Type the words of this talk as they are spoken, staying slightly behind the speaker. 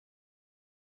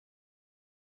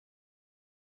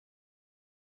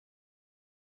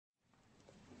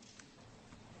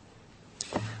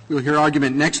We'll hear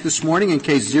argument next this morning in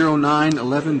Case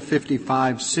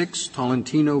 09-1155-6,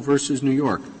 Tolentino versus New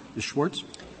York. Ms. Schwartz.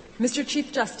 Mr.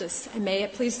 Chief Justice, and may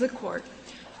it please the Court,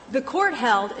 the Court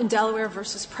held in Delaware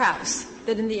versus Prowse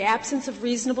that in the absence of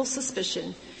reasonable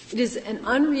suspicion, it is an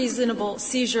unreasonable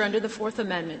seizure under the Fourth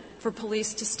Amendment for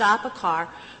police to stop a car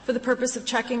for the purpose of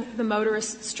checking the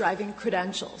motorist's driving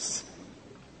credentials.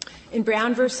 In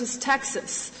Brown versus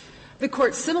Texas, the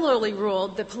Court similarly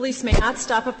ruled that police may not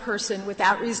stop a person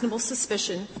without reasonable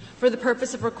suspicion for the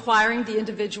purpose of requiring the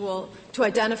individual to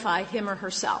identify him or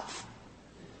herself.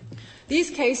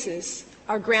 These cases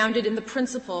are grounded in the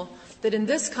principle that in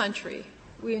this country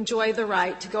we enjoy the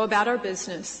right to go about our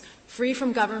business free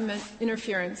from government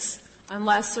interference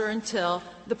unless or until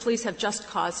the police have just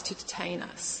cause to detain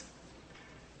us.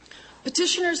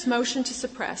 Petitioners' motion to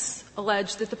suppress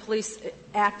alleged that the police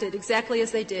acted exactly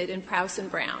as they did in Prowse and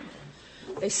Brown.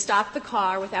 They stopped the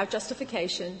car without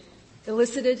justification,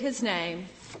 elicited his name,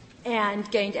 and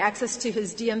gained access to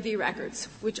his DMV records,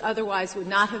 which otherwise would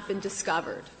not have been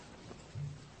discovered.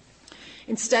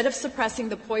 Instead of suppressing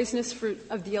the poisonous fruit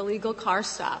of the illegal car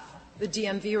stop, the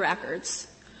DMV records,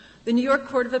 the New York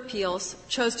Court of Appeals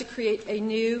chose to create a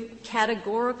new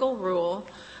categorical rule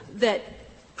that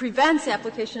prevents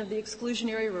application of the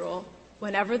exclusionary rule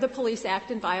whenever the police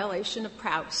act in violation of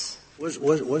Prowse.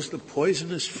 Was the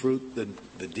poisonous fruit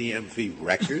the DMV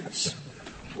records,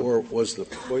 or was the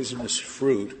poisonous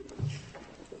fruit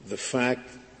the fact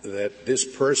that this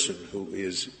person who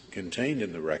is contained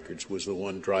in the records was the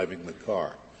one driving the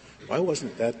car? Why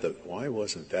wasn't that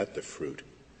the fruit?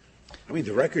 I mean,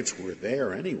 the records were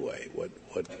there anyway.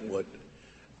 What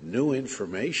new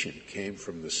information came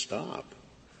from the stop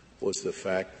was the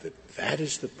fact that that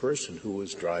is the person who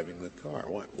was driving the car.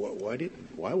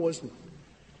 Why wasn't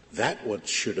that what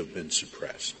should have been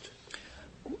suppressed?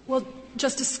 Well,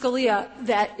 Justice Scalia,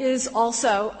 that is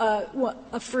also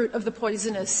a fruit of the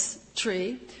poisonous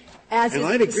tree. As and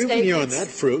I'd agree with you on that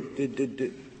fruit.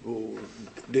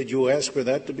 Did you ask for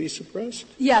that to be suppressed?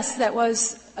 Yes, that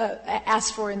was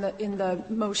asked for in the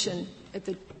motion at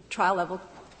the trial level.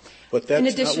 But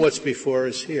that's not what's before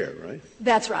us here, right?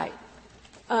 That's right.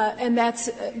 And that's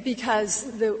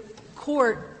because the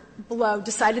Court below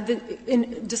decided that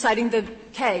in deciding the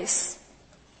case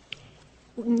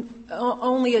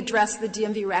only addressed the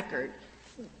DMV record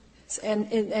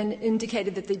and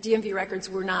indicated that the DMV records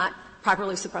were not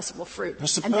properly suppressible fruit.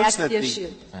 And that's the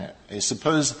issue.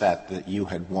 Suppose that you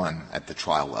had won at the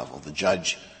trial level. The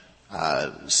judge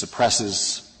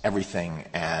suppresses everything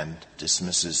and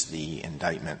dismisses the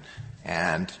indictment,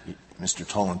 and Mr.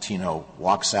 Tolentino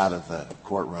walks out of the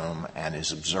courtroom and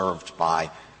is observed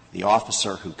by the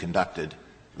officer who conducted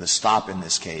the stop in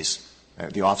this case.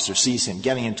 The officer sees him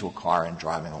getting into a car and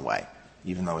driving away,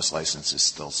 even though his license is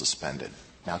still suspended.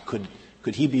 Now,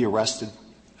 could he be arrested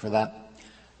for that?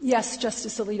 Yes,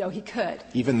 Justice Alito, he could.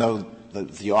 Even though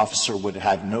the officer would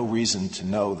have no reason to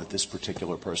know that this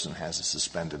particular person has a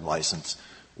suspended license,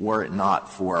 were it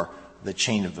not for the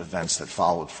chain of events that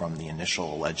followed from the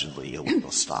initial allegedly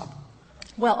illegal stop?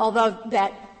 Well, although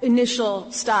that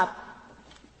initial stop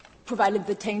provided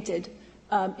the tainted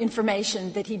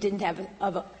information that he didn't have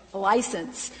a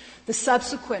license, the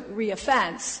subsequent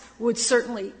reoffense would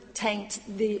certainly taint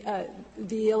the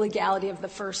illegality of the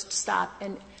first stop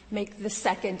and make the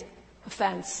second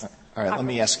offense. All right. Let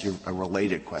me ask you a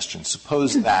related question.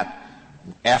 Suppose that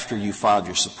after you filed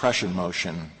your suppression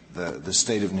motion, the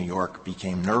State of New York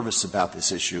became nervous about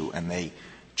this issue and they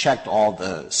checked all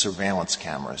the surveillance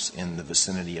cameras in the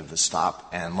vicinity of the stop,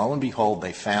 and lo and behold,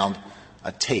 they found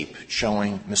a tape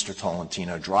showing Mr.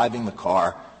 Tolentino driving the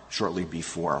car shortly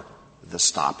before the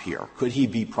stop here. Could he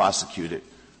be prosecuted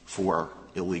for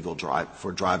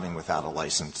for driving without a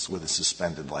license, with a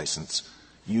suspended license,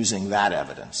 using that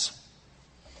evidence?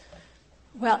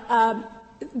 Well,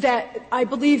 that I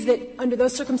believe that under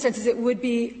those circumstances it would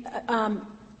be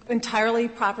entirely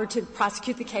proper to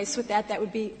prosecute the case with that. That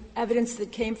would be evidence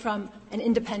that came from an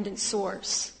independent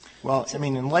source. Well, I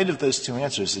mean, in light of those two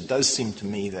answers, it does seem to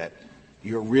me that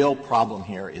your real problem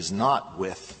here is not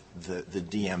with the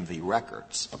DMV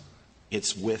records.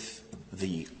 It's with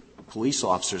the police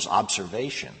officer's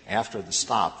observation after the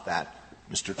stop that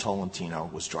Mr. Tolentino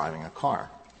was driving a car.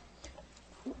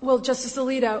 Well, Justice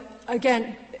Alito,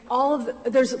 again,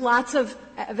 there's lots of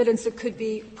evidence that could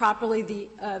be properly the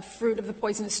fruit of the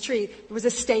poisonous tree. There was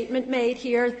a statement made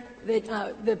here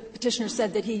that the petitioner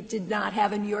said that he did not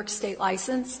have a New York State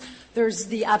license. There's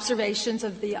the observations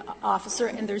of the officer,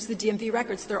 and there's the DMV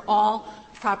records. They're all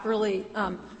properly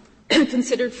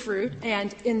considered fruit,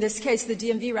 and in this case, the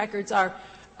DMV records are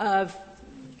of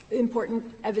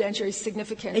important evidentiary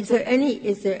significance. Is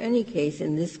there any case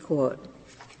in this court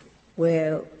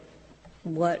where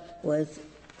what was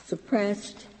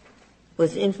suppressed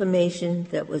was information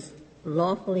that was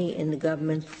lawfully in the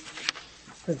government's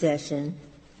possession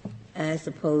as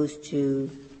opposed to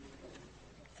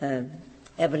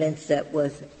evidence that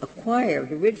was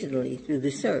acquired originally through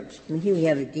the search? I mean, here we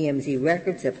have the DMZ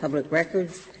records, the public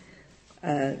records.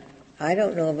 I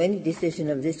don't know of any decision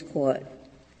of this court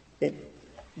that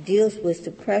deals with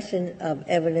suppression of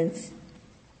evidence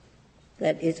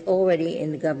that is already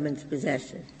in the government's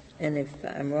possession. And if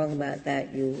I'm wrong about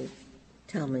that, you will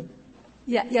tell me.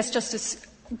 Yes, Justice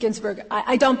Ginsburg.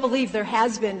 I don't believe there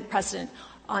has been precedent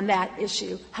on that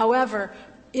issue. However,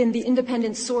 in the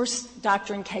independent source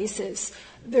doctrine cases,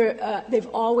 they've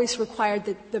always required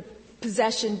that the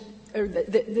possession or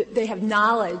they have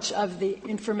knowledge of the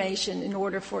information in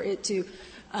order for it to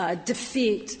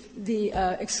defeat the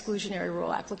exclusionary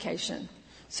rule application.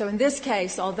 So in this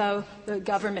case, although the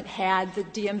government had the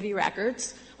DMV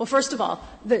records, well, first of all,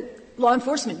 the law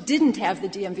enforcement didn't have the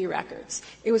DMV records.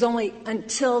 It was only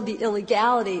until the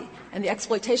illegality and the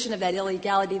exploitation of that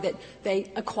illegality that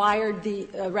they acquired the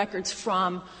records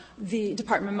from the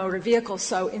Department of Motor Vehicles.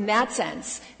 So in that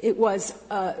sense, it was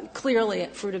clearly a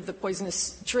fruit of the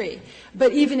poisonous tree.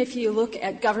 But even if you look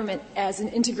at government as an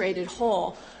integrated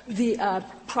whole, the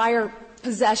prior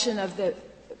possession of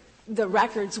the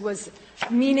records was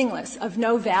meaningless, of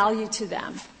no value to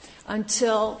them,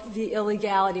 until the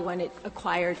illegality when it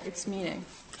acquired its meaning.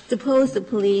 Suppose the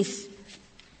police,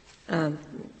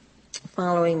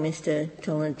 following Mr.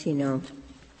 Tolentino,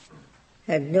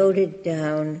 had noted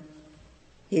down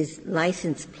his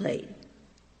license plate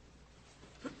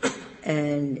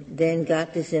and then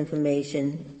got this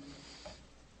information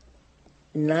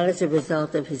not as a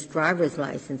result of his driver's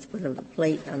license, but of the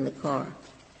plate on the car.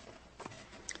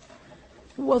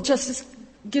 Well, Justice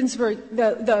Ginsburg,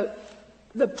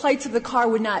 the plates of the car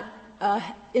would not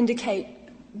indicate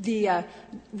the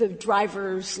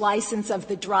driver's license of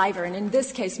the driver. And in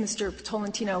this case, Mr.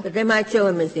 Tolentino. But they might show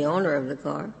him as the owner of the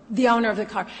car. The owner of the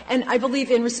car. And I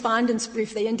believe in Respondent's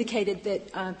brief they indicated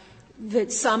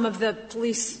that some of the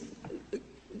police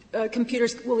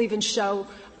computers will even show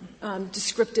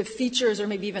descriptive features or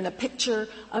maybe even a picture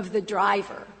of the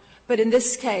driver. But in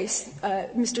this case,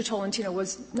 Mr. Tolentino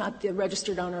was not the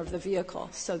registered owner of the vehicle,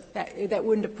 so that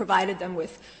wouldn't have provided them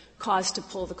with cause to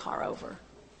pull the car over.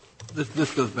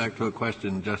 This goes back to a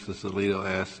question Justice Alito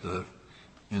asked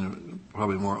in a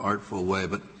probably more artful way,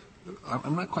 but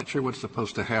I'm not quite sure what's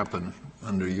supposed to happen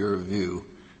under your view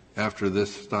after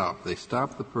this stop. They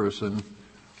stop the person,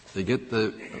 they get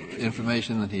the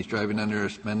information that he's driving under a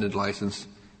suspended license,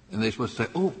 and they're supposed to say,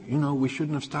 oh, we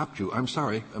shouldn't have stopped you. I'm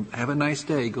sorry. Have a nice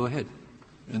day. Go ahead.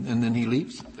 And then he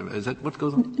leaves? Is that what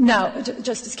goes on? No,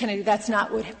 Justice Kennedy, that's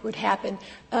not what would happen.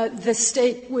 The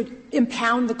State would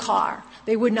impound the car.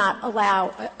 They would not allow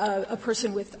a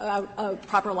person without a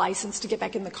proper license to get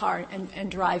back in the car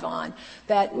and drive on.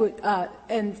 That would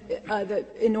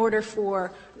in order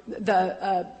for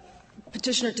the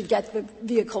petitioner to get the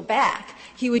vehicle back,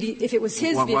 he would, if it was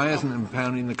his vehicle. Why isn't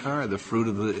impounding the car the fruit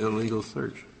of the illegal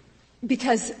search?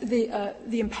 Because the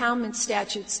impoundment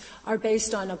statutes are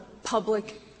based on a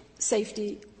public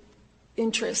safety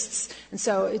interests, and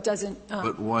so it doesn't.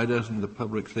 But why doesn't the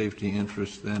public safety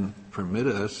interest then permit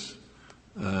us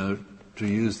to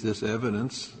use this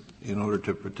evidence in order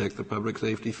to protect the public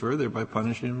safety further by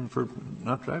punishing him for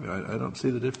not driving? I don't see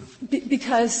the difference.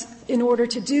 Because in order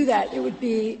to do that, it would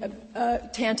be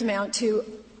tantamount to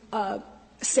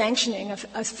sanctioning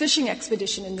a fishing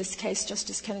expedition in this case,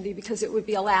 Justice Kennedy, because it would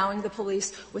be allowing the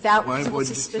police without Why civil would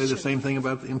you suspicion. say the same thing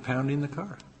about impounding the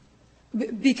car?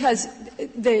 Because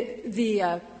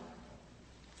the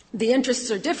interests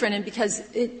are different, and because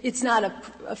it's not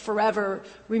a forever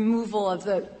removal of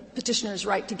the petitioner's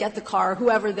right to get the car,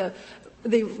 whoever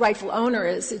the rightful owner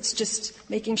is. It's just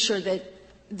making sure that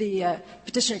the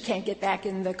petitioner can't get back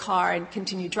in the car and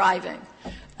continue driving.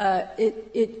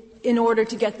 In order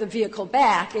to get the vehicle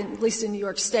back, and at least in New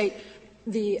York State,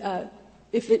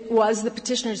 if it was the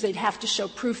petitioner's, they'd have to show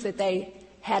proof that they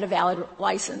had a valid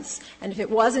license. And if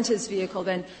it wasn't his vehicle,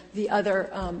 then the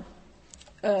other,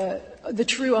 the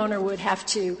true owner would have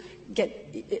to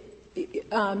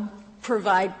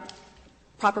provide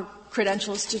proper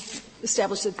credentials to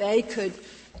establish that they could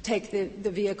take the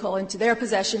vehicle into their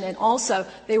possession, and also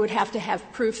they would have to have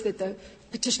proof that the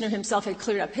petitioner himself had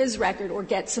cleared up his record or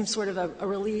get some sort of a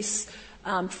release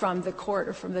from the court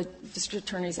or from the district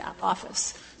attorney's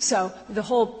office. So the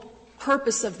whole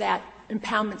purpose of that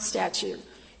impoundment statute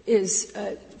is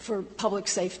for public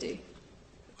safety.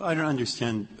 I don't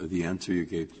understand the answer you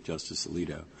gave to Justice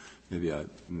Alito. Maybe I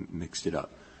mixed it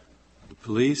up. The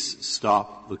police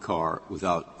stop the car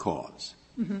without cause,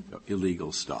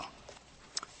 illegal stop.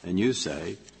 And you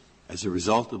say, as a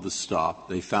result of the stop,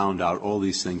 they found out all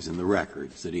these things in the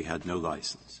records, that he had no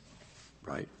license,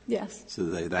 right? Yes. So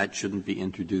that shouldn't be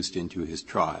introduced into his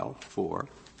trial for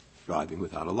driving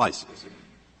without a license.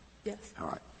 Yes. All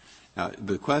right. Now,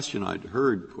 the question I'd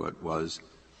heard put was,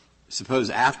 suppose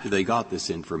after they got this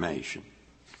information,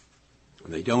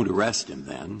 they don't arrest him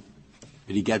then,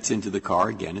 but he gets into the car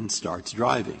again and starts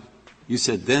driving. You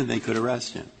said then they could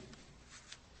arrest him.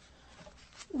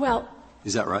 Well,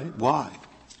 is that right? Why?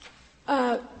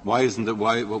 Why isn't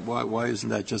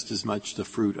that just as much the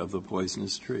fruit of the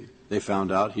poisonous tree? They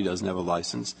found out he doesn't have a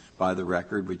license by the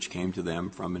record which came to them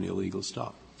from an illegal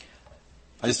stop.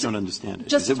 I just don't understand it.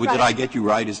 Did I get you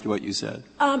right as to what you said?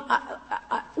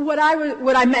 What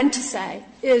I meant to say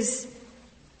is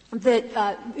that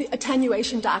the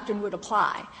attenuation doctrine would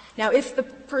apply. Now, if the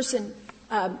person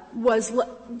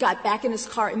got back in his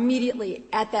car immediately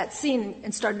at that scene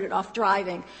and started it off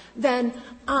driving, then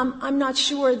I'm not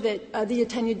sure that the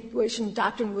attenuation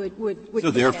doctrine would.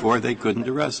 So therefore, they couldn't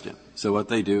arrest him. So what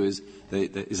they do is,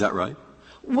 is that right?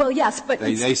 Well, yes, but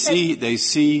they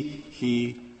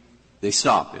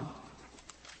stop him.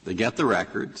 They get the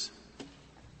records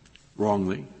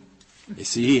wrongly. They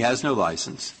see he has no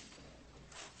license.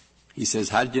 He says,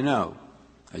 "How did you know?"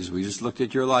 We just looked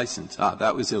at your license.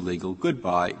 That was illegal.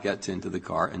 Goodbye. Gets into the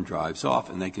car and drives off,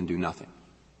 and they can do nothing.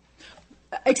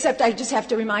 Except I just have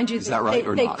to remind you is that right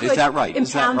or they not? could Is that right?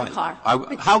 impound the car.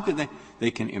 How can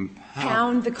they can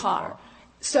impound the car?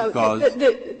 So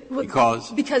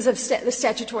because of the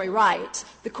statutory right,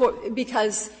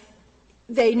 because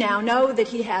they now know that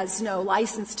he has no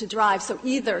license to drive. So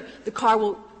either the car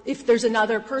will, if there's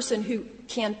another person who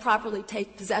can properly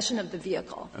take possession of the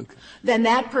vehicle, then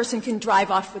that person can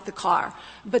drive off with the car.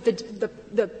 But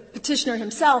the petitioner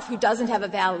himself, who doesn't have a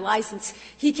valid license,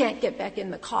 he can't get back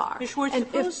in the car. Ms.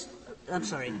 Schwartz, I'm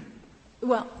sorry.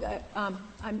 Well,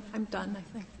 I'm done, I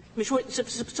think. Ms. Schwartz,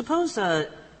 suppose the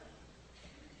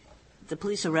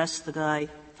police arrest the guy,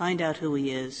 find out who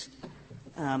he is,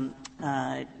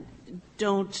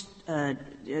 don't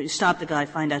stop the guy,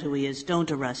 find out who he is, don't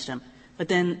arrest him. But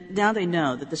then now they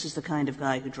know that this is the kind of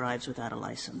guy who drives without a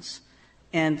license.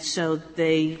 And so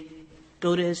they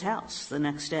go to his house the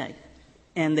next day,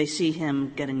 and they see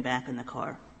him getting back in the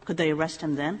car. Could they arrest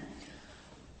him then?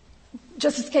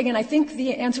 Justice Kagan, I think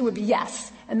the answer would be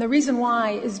yes. And the reason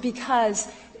why is because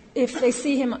if they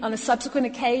see him on a subsequent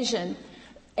occasion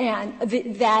and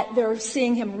that they're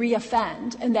seeing him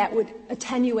reoffend, and that would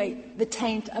attenuate the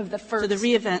taint of the first. So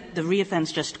the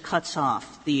reoffense just cuts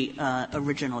off the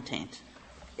original taint?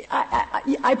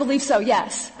 I believe so,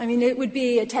 yes. I mean, it would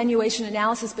be attenuation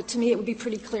analysis, but to me it would be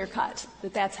pretty clear-cut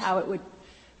that that's how it would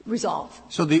resolve.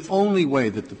 So the only way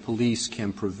that the police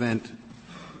can prevent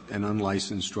an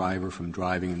unlicensed driver from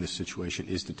driving in this situation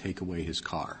is to take away his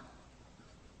car.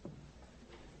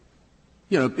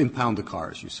 Impound the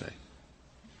car, as you say.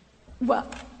 Well,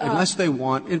 unless they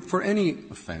want, for any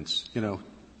offense,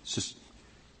 it's just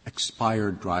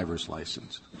expired driver's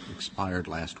license, expired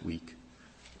last week.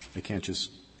 They can't just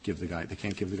give the guy a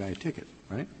ticket,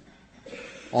 right?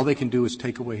 All they can do is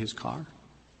take away his car.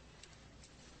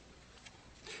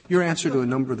 Your answer to a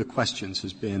number of the questions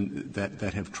has been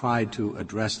that have tried to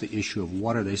address the issue of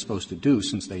what are they supposed to do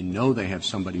since they know they have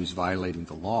somebody who's violating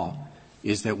the law,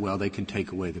 is that, well, they can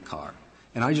take away the car.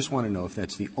 And I just want to know if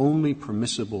that's the only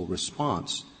permissible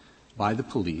response by the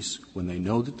police when they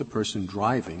know that the person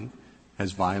driving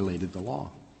has violated the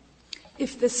law.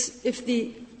 If the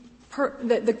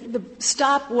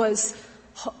stop was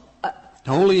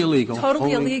totally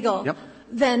illegal, yep.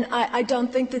 Then I don't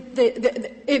think that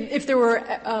if there were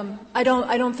I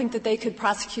don't think that they could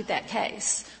prosecute that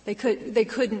case. They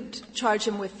couldn't charge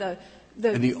him with the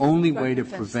and the only way to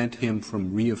prevent him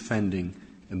from reoffending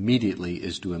immediately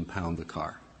is to impound the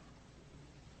car.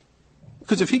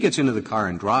 Because if he gets into the car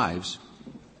and drives,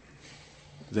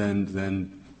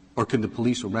 then or can the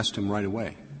police arrest him right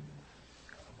away?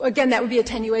 Again, that would be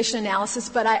attenuation analysis,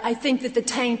 but I think that the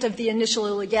taint of the initial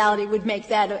illegality would make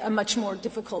that a much more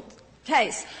difficult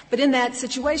case. But in that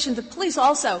situation, the police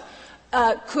also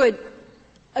could,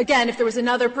 again, if there was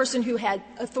another person who had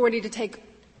authority to take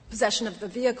possession of the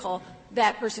vehicle,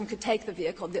 that person could take the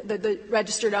vehicle, the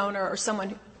registered owner or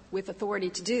someone with authority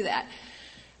to do that.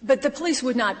 But the police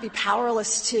would not be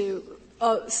powerless to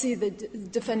see the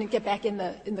defendant get back in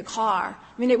the car.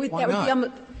 I mean, Why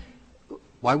not?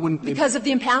 Why wouldn't they? Because of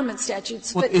the impoundment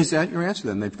statutes. Well, is that your answer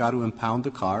then? They've got to impound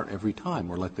the car every time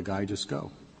or let the guy just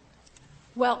go.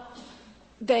 Well,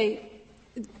 they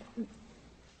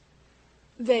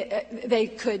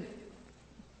could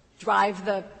drive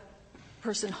the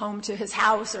person home to his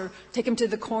house or take him to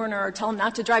the corner or tell him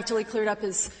not to drive till he cleared up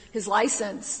his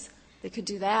license. They could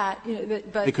do that.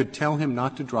 But they could tell him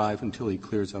not to drive until he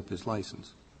clears up his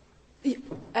license.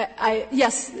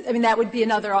 Yes, I mean, that would be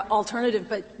another alternative,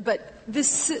 but this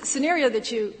scenario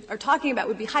that you are talking about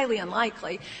would be highly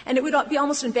unlikely, and it would be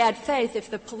almost in bad faith if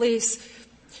the police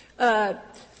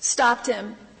stopped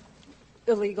him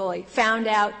illegally, found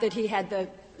out that he had the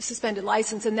suspended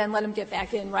license, and then let him get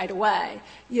back in right away.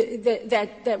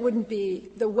 That wouldn't be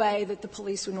the way that the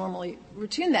police would normally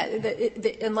routine that,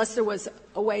 unless there was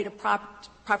a way to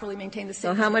properly maintain the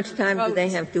safety. So how much time do they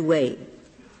have to wait?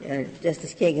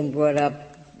 Justice Kagan brought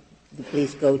up the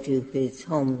police go to his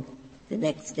home the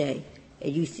next day.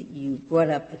 You brought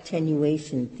up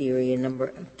attenuation theory a number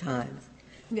of times.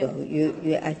 Yeah.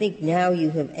 So I think now you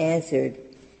have answered.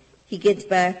 He gets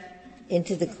back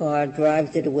into the car,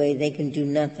 drives it away. They can do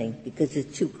nothing because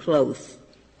it's too close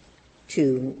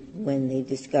to when they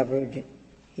discovered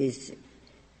his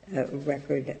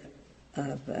record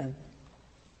of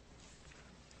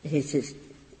his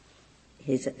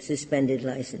suspended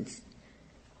license.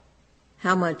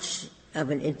 How much of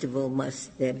an interval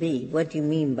must there be? What do you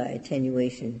mean by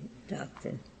attenuation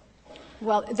doctrine?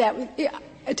 Well,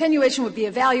 attenuation would be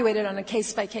evaluated on a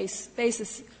case-by-case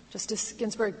basis, Justice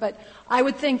Ginsburg. But I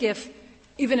would think if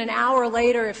even an hour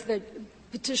later, if the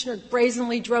petitioner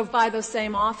brazenly drove by those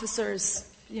same officers,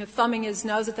 thumbing his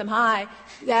nose at them high,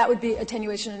 that would be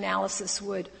attenuation analysis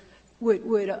would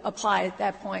apply at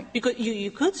that point.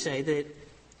 You could say that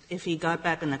if he got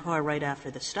back in the car right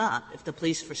after the stop, if the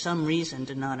police for some reason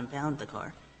did not impound the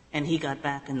car and he got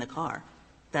back in the car,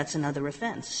 that's another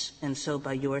offense. And so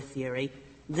by your theory,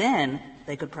 then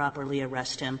they could properly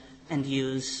arrest him and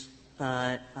use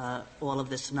all of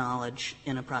this knowledge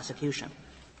in a prosecution.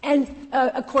 And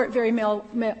a court very well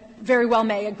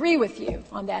may agree with you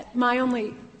on that. My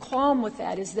only qualm with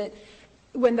that is that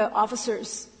when the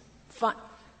officers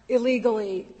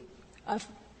illegally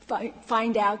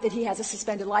find out that he has a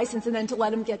suspended license and then to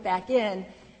let him get back in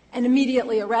and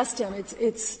immediately arrest him,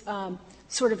 it's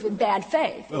sort of in bad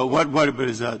faith. Well, but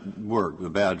does that work, the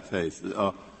bad faith?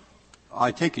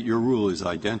 I take it your rule is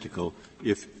identical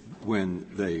if when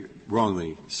they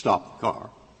wrongly stop the car,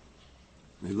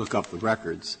 they look up the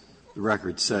records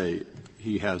say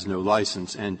he has no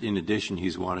license, and in addition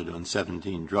he's wanted on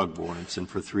 17 drug warrants and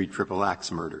for 3 triple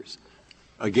axe murders.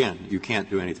 Again, you can't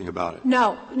do anything about it.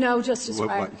 No, Justice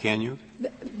Breyer. What, can you?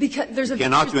 Because you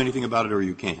cannot do anything about it, or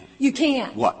you can? You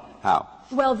can. What? How?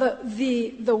 Well,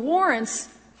 the warrants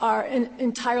are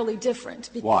entirely different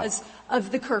because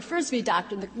of the Kerr-Frisbee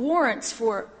doctrine. The warrants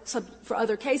for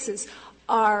other cases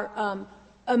are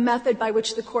a method by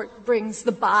which the court brings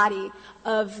the body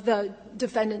of the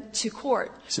defendant to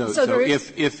court. So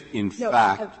if in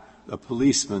fact a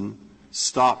policeman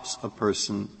stops a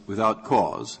person without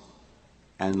cause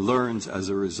and learns as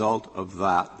a result of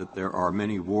that there are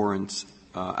many warrants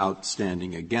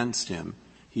outstanding against him,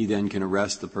 he then can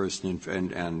arrest the person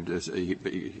and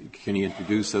can he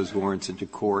introduce those warrants into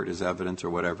court as evidence or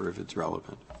whatever if it's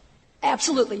relevant?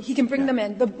 Absolutely. He can bring them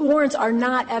in. The warrants are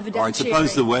not evidentiary. All right,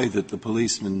 suppose the way that the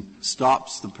policeman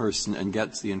stops the person and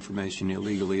gets the information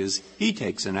illegally is he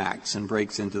takes an axe and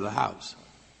breaks into the house,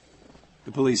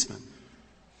 the policeman,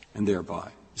 and thereby.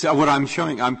 So what I'm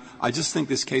showing, I just think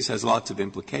this case has lots of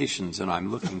implications, and I'm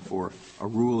looking for a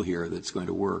rule here that's going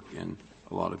to work in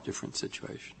a lot of different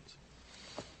situations.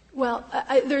 Well,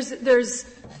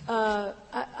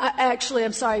 actually,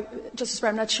 I'm sorry, Justice Breyer,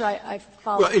 I'm not sure I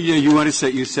follow. Well, you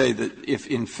say that if,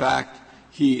 in fact,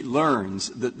 he learns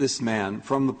that this man,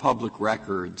 from the public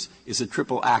records, is a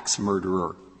triple axe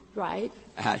murderer. Right.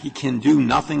 He can do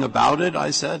nothing about it,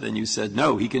 I said, and you said,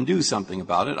 no, he can do something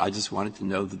about it. I just wanted to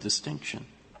know the distinction.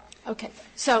 Okay.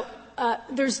 So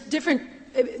there's different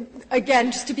 –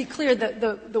 again, just to be clear,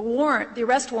 the warrant, the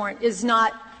arrest warrant is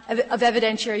not of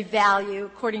evidentiary value,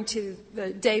 according to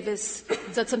the Davis.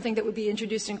 Is that something that would be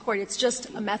introduced in court? It's just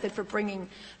a method for bringing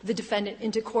the defendant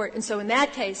into court. And so in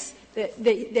that case,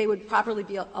 they would properly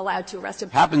be allowed to arrest him.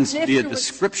 Happens to be a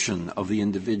description of the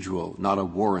individual, not a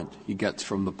warrant he gets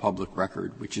from the public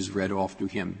record, which is read off to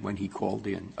him when he called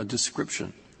in. A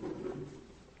description.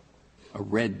 A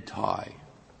red tie.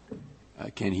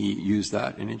 Can he use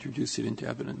that and introduce it into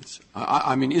evidence?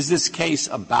 I mean, is this case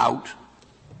about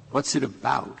 — what's it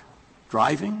about?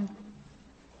 Driving?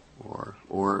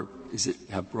 Or does it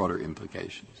have broader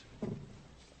implications?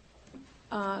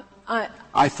 I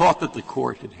thought that the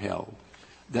Court had held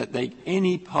that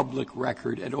any public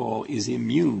record at all is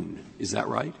immune. Is that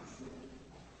right?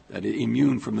 That it's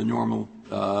immune from the normal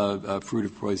fruit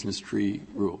of poisonous tree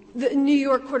rule? The New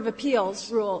York Court of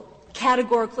Appeals rule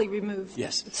categorically removed.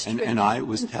 Yes. And I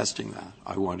was testing that.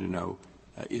 I want to know,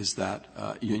 is that,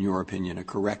 in your opinion, a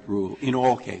correct rule in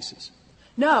all cases?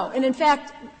 No. And in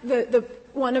fact, the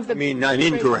one of the. I mean, an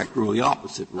incorrect rule, the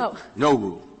opposite rule. Oh. No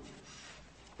rule.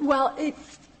 Well,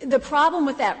 the problem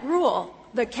with that rule,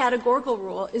 the categorical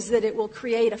rule, is that it will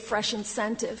create a fresh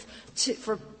incentive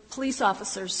for police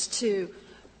officers to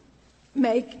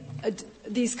make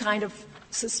these kind of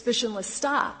suspicionless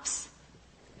stops.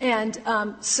 And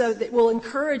so that will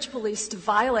encourage police to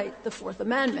violate the Fourth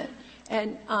Amendment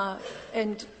and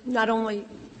not only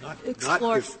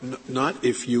explore. Not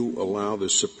if you allow the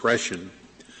suppression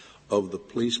of the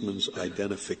policeman's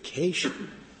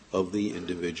identification of the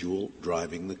individual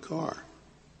driving the car.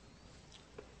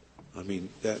 I mean,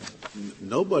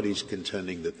 nobody's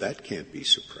contending that that can't be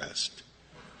suppressed.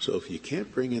 So if you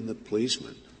can't bring in the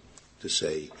policeman to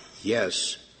say,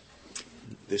 yes,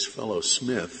 this fellow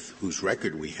Smith, whose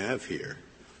record we have here,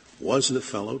 was the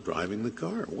fellow driving the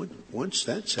car. Once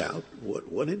that's out,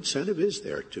 what incentive is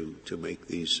there to make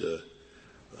these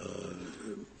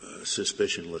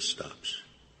suspicionless stops?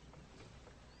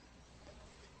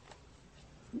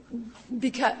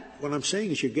 Because what I'm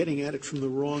saying is you're getting at it from the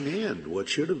wrong end. What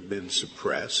should have been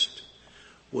suppressed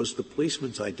was the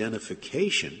policeman's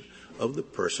identification of the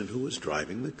person who was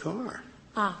driving the car.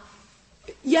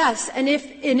 Yes, and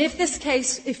if this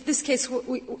case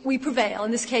we prevail,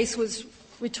 and this case was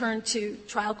returned to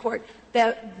trial court,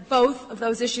 that both of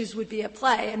those issues would be at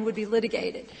play and would be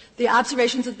litigated. The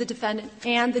observations of the defendant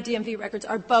and the DMV records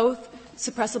are both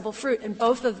suppressible fruit, and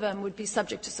both of them would be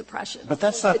subject to suppression. But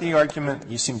that's not the argument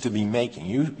you seem to be making.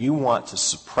 You want to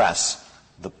suppress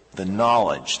the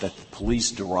knowledge that the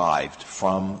police derived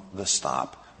from the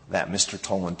stop that Mr.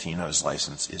 Tolentino's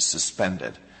license is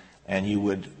suspended, and you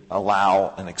would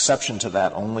allow an exception to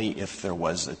that only if there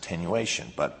was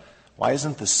attenuation. But why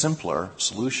isn't the simpler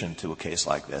solution to a case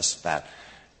like this that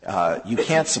you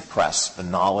can't suppress the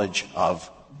knowledge of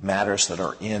matters that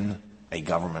are in a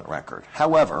government record?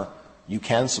 However, you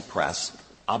can suppress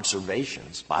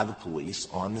observations by the police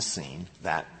on the scene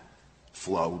that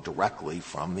flow directly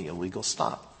from the illegal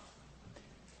stop.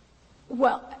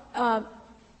 Well,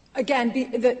 again,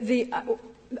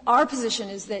 our position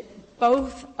is that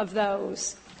both of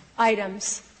those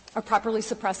items are properly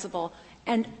suppressible.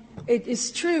 And it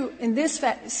is true in this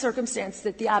circumstance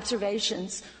that the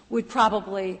observations would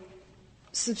probably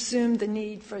subsume the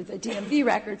need for the DMV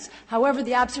records. However,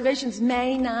 the observations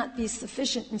may not be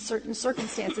sufficient in certain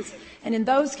circumstances, and in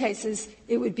those cases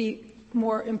it would be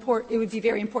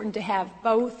very important to have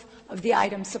both of the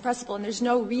items suppressible, and there's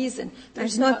no reason. I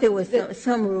thought there was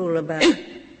some rule about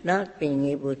not being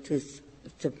able to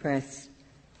suppress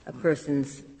a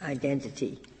person's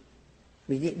identity.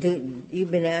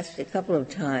 You've been asked a couple of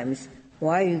times,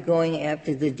 why are you going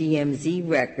after the DMZ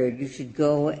record? You should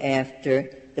go after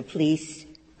the police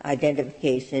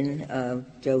identification of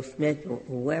Joe Smith or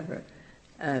whoever.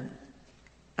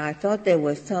 I thought there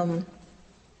was some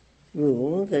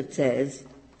rule that says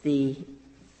the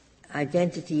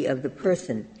identity of the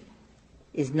person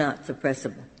is not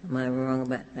suppressible. Am I wrong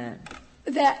about that?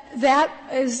 That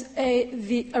is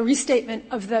a restatement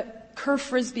of the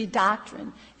Kerr-Frisbee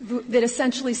doctrine that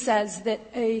essentially says that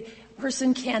a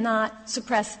person cannot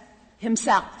suppress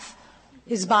himself,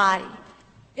 his body,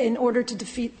 in order to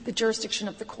defeat the jurisdiction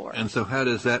of the court. And so how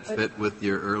does that fit with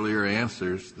your earlier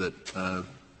answers that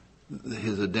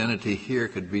his identity here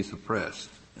could be suppressed?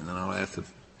 And then I'll ask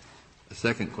a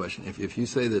second question. If you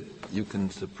say that you can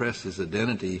suppress his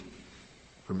identity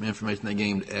from information they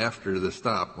gained after the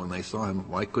stop, when they saw him,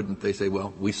 why couldn't they say,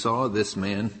 well, we saw this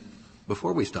man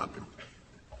before we stopped him?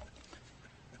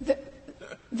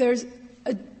 There's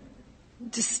a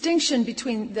distinction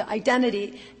between the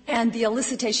identity and the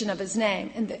elicitation of his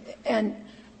name. And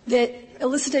the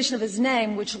elicitation of his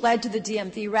name, which led to the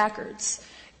DMV records,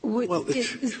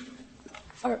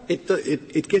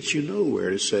 it gets you nowhere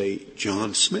to say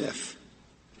John Smith.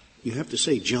 You have to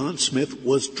say John Smith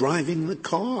was driving the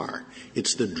car.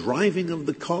 It's the driving of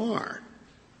the car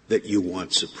that you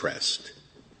want suppressed.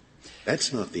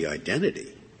 That's not the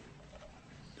identity.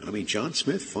 I mean, John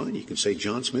Smith, fine. You can say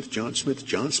John Smith, John Smith,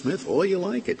 John Smith, all you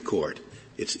like at court.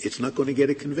 It's not going to get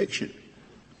a conviction.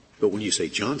 But when you say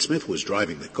John Smith was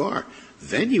driving the car,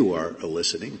 then you are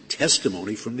eliciting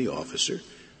testimony from the officer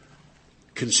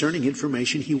concerning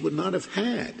information he would not have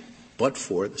had but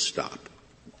for the stop,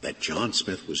 that John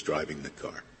Smith was driving the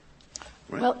car.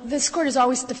 Right? Well, this Court has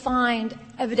always defined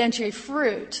evidentiary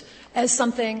fruit as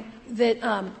something that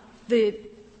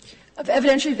of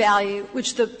evidentiary value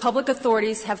which the public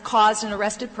authorities have caused an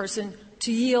arrested person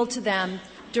to yield to them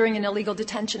during an illegal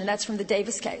detention, and that's from the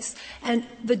Davis case. And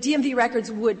the DMV records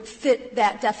would fit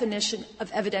that definition of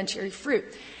evidentiary fruit.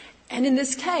 And in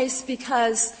this case,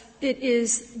 because it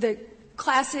is the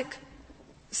classic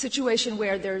situation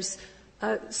where there's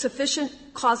a sufficient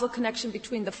causal connection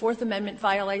between the Fourth Amendment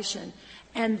violation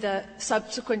and the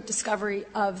subsequent discovery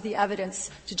of the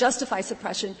evidence to justify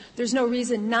suppression, there's no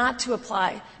reason not to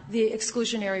apply the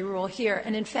exclusionary rule here.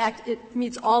 And in fact, it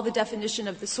meets all the definition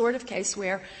of the sort of case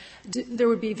where there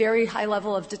would be very high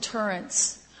level of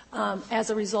deterrence as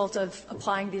a result of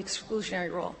applying the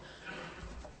exclusionary rule.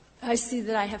 I see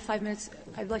that I have 5 minutes.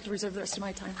 I'd like to reserve the rest of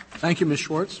my time. Thank you, Ms.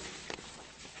 Schwartz.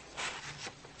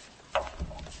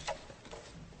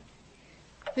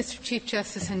 Mr. Chief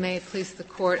Justice, and may it please the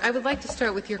Court, I would like to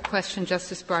start with your question,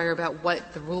 Justice Breyer, about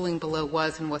what the ruling below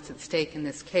was and what's at stake in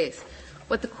this case.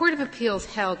 What the Court of Appeals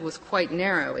held was quite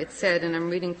narrow. It said, and I'm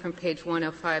reading from page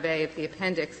 105A of the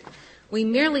appendix, "We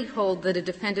merely hold that a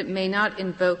defendant may not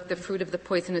invoke the fruit of the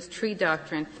poisonous tree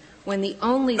doctrine when the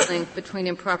only link between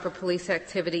improper police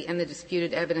activity and the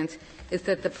disputed evidence is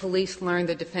that the police learned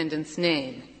the defendant's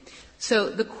name." So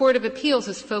the Court of Appeals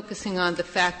is focusing on the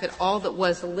fact that all that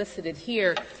was elicited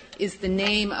here is the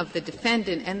name of the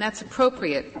defendant, and that's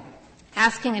appropriate.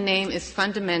 Asking a name is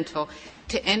fundamental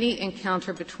to any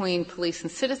encounter between police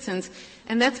and citizens,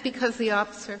 and that's because the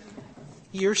officer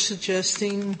 — You're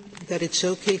suggesting that it's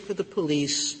okay for the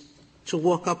police to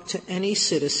walk up to any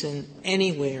citizen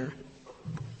anywhere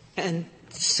and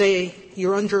say,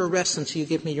 "You're under arrest until you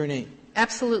give me your name"?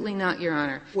 Absolutely not, Your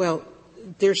Honor. Well,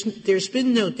 there's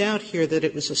been no doubt here that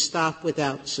it was a stop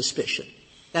without suspicion.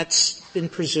 That's been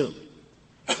presumed.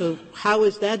 So how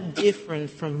is that different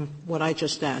from what I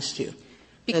just asked you?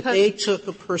 Because that they took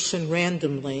a person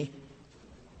randomly,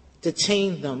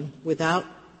 detained them without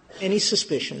any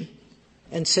suspicion,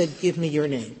 and said, "Give me your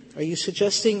name." Are you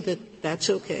suggesting that that's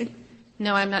okay?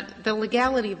 No, I'm not. The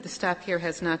legality of the stop here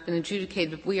has not been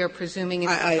adjudicated, but we are presuming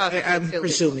it's I'm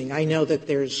presuming. I know that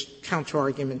there's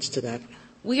counter-arguments to that.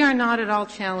 We are not at all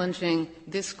challenging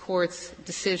this Court's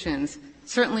decisions,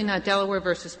 certainly not Delaware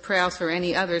v. Prowse or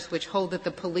any others, which hold that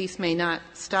the police may not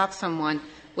stop someone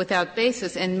without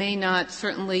basis and may not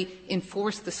certainly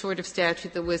enforce the sort of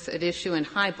statute that was at issue in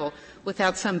Hybel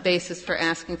without some basis for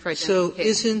asking for identification. So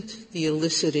isn't the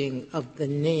eliciting of the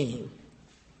name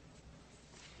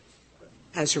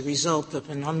as a result of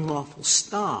an unlawful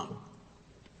stop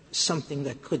something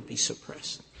that could be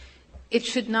suppressed? It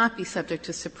should not be subject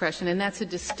to suppression, and that's a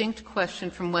distinct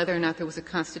question from whether or not there was a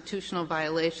constitutional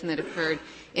violation that occurred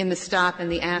in the stop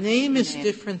and the act. Name is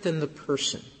different than the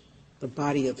person, the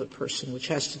body of the person, which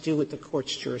has to do with the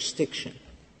court's jurisdiction.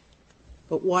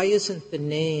 But why isn't the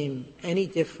name any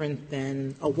different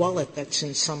than a wallet that's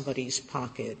in somebody's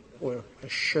pocket or a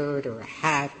shirt or a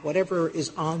hat, whatever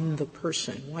is on the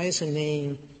person? Why is a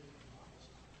name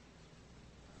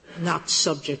not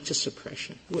subject to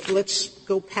suppression? Let's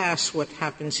go past what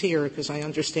happens here, because I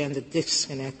understand the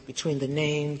disconnect between the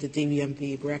name, the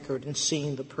DMV record, and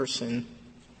seeing the person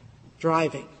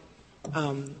driving.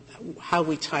 How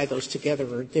we tie those together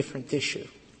are a different issue.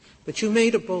 But you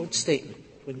made a bold statement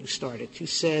when you started. You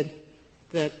said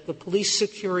that the police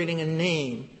securing a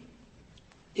name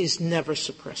is never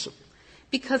suppressible.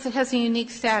 Because it has a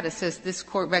unique status, as this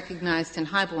Court recognized in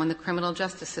Hybel in the criminal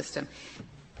justice system.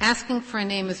 Asking for a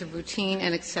name is a routine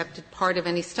and accepted part of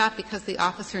any stop because the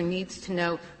officer needs to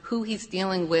know who he's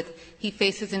dealing with. He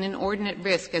faces an inordinate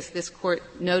risk, as this Court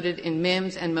noted in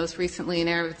Mims and most recently in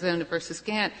Arizona v.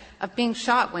 Gant, of being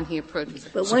shot when he approaches.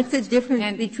 But what's the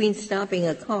difference between stopping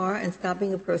a car and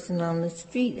stopping a person on the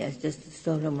street, as Justice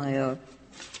Sotomayor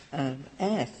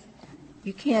asked?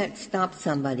 You can't stop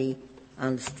somebody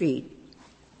on the street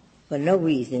for no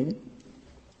reason,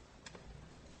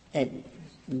 and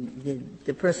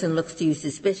the person looks to you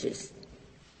suspicious.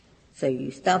 So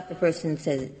you stop the person and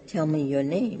say, "Tell me your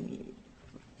name."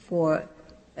 For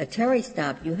a Terry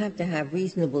stop, you have to have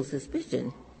reasonable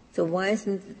suspicion. So why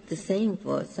isn't it the same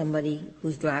for somebody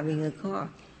who's driving a car?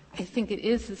 I think it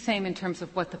is the same in terms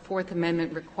of what the Fourth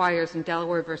Amendment requires, and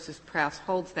Delaware v. Prowse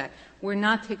holds that. We're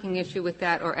not taking issue with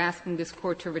that or asking this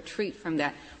Court to retreat from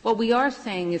that. What we are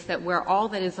saying is that where all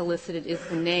that is elicited is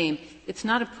the name, it's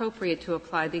not appropriate to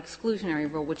apply the exclusionary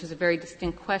rule, which is a very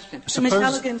distinct question. So, Ms.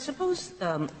 Halligan, suppose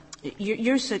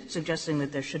you're suggesting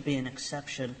that there should be an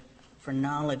exception for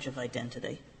knowledge of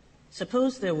identity.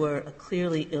 Suppose there were a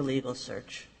clearly illegal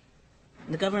search.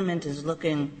 The government is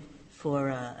looking for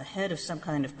a head of some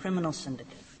kind of criminal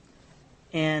syndicate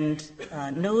and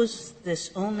knows this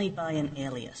only by an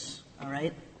alias, all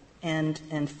right, and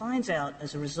finds out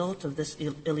as a result of this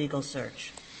illegal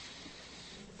search,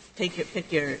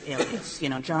 pick your alias,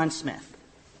 John Smith,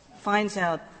 finds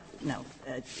out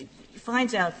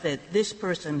that this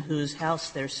person whose house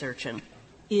they're searching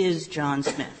is John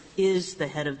Smith, is the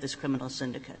head of this criminal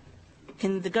syndicate.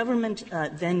 Can the government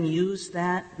then use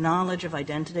that knowledge of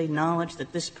identity, knowledge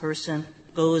that this person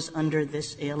goes under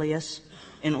this alias,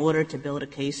 in order to build a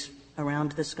case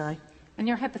around this guy? And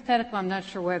your hypothetical, I'm not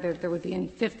sure whether there would be any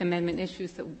Fifth Amendment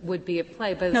issues that would be at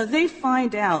play. But no, they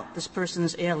find out this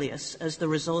person's alias as the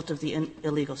result of the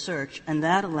illegal search, and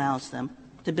that allows them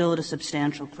to build a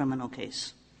substantial criminal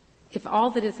case. If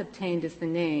all that is obtained is the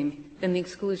name, then the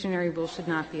exclusionary rule should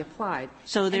not be applied.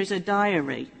 So there's a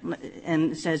diary,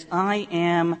 and it says, I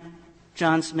am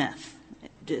John Smith.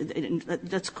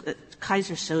 That's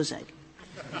Kaiser Soze.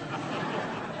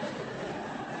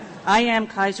 I am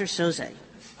Kaiser Soze.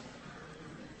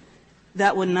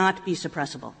 That would not be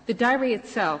suppressible. The diary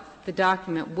itself, the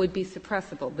document, would be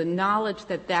suppressible. The knowledge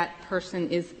that that person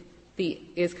is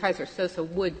Kaiser Soze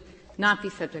would not be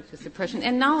subject to suppression.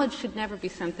 And knowledge should never be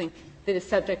something that is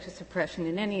subject to suppression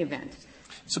in any event.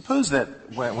 Suppose that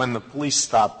when the police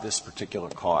stopped this particular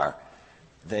car,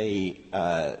 they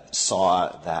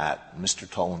saw that Mr.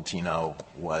 Tolentino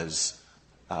was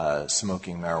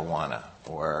smoking marijuana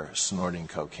or snorting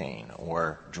cocaine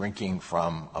or drinking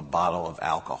from a bottle of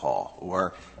alcohol,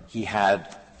 or he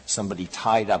had somebody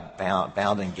tied up,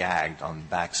 bound and gagged on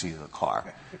the backseat of the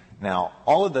car. Now,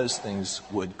 all of those things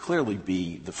would clearly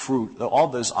be the fruit, all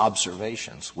those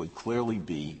observations would clearly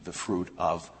be the fruit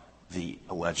of the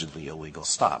allegedly illegal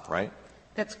stop, right?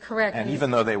 That's correct. And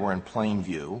even though they were in plain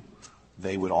view,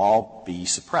 they would all be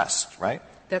suppressed, right?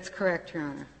 That's correct, Your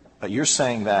Honor. But you're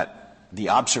saying that the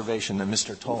observation that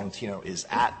Mr. Tolentino is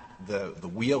at the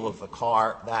wheel of the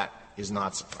car, that is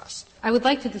not suppressed. I would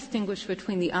like to distinguish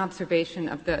between the observation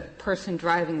of the person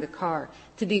driving the car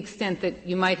to the extent that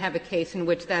you might have a case in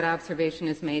which that observation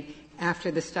is made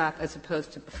after the stop as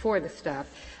opposed to before the stop.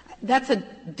 That's a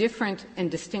different and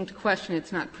distinct question.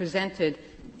 It's not presented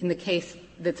in the case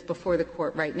that's before the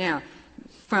Court right now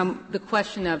from the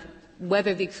question of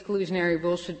whether the exclusionary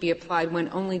rule should be applied when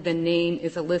only the name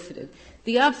is elicited.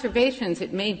 The observations,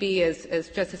 it may be, as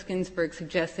Justice Ginsburg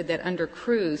suggested, that under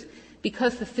Cruz,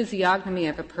 because the physiognomy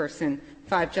of a person,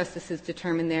 5 justices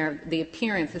determined there, the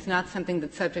appearance is not something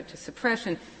that's subject to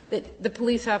suppression, that the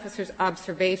police officer's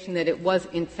observation that it was,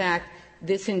 in fact,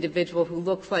 this individual who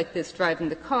looks like this driving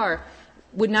the car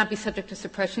would not be subject to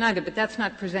suppression either, but that's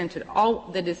not presented.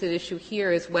 All that is at issue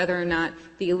here is whether or not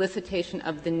the elicitation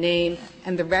of the name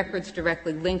and the records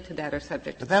directly linked to that are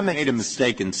subject to suppression. But that made a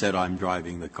mistake and said, I'm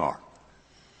driving the car.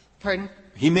 Pardon?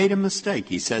 He made a mistake.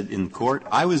 He said in court,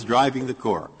 I was driving the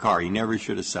car. He never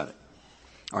should have said it.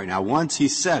 All right, now once he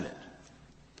said it,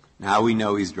 now we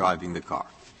know he's driving the car.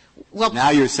 Well, now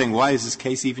you're saying, why does this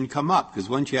case even come up? Because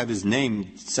once you have his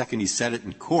name, the second he said it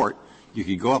in court, you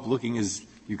could go up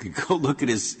you could go look at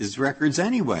his records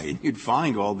anyway, and you'd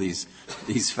find all these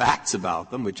facts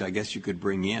about them, which I guess you could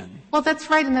bring in. Well, that's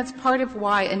right, and that's part of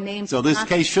why a name. So this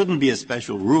case shouldn't be a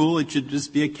special rule. It should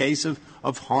just be a case of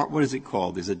what is it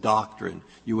called? There's a doctrine.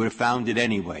 You would have found it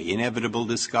anyway, inevitable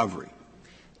discovery.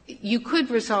 You could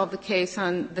resolve the case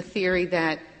on the theory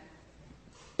that,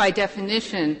 by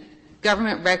definition,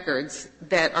 government records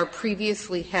that are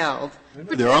previously held.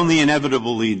 They're only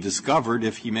inevitably discovered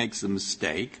if he makes a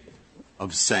mistake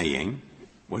of saying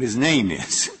what his name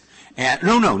is. And,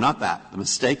 no, not that. The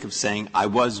mistake of saying, I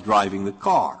was driving the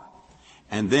car.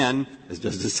 And then, as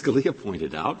Justice Scalia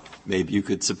pointed out, maybe you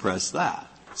could suppress that.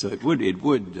 So it would.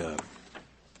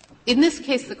 In this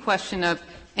case, the question of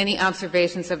any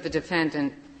observations of the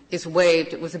defendant is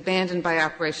waived. It was abandoned by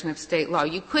operation of state law.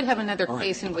 You could have another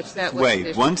case in which that was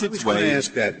waived. Once it's waived. I was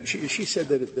going to ask that. She said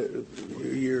that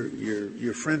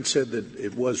your friend said that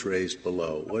it was raised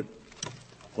below.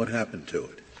 What happened to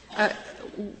it?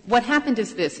 What happened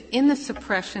is this. In the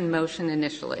suppression motion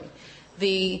initially,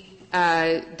 the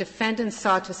defendant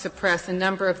sought to suppress a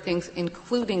number of things,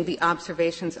 including the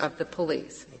observations of the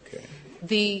police. Okay.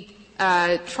 The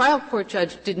trial court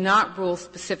judge did not rule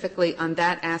specifically on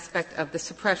that aspect of the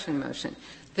suppression motion.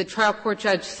 The trial court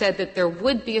judge said that there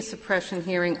would be a suppression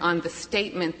hearing on the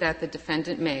statement that the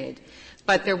defendant made,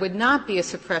 but there would not be a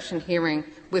suppression hearing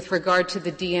with regard to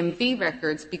the DMV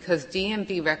records because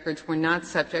DMV records were not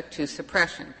subject to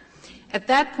suppression. At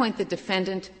that point, the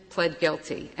defendant pled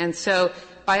guilty. And so,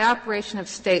 by operation of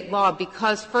state law,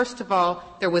 because, first of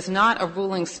all, there was not a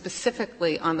ruling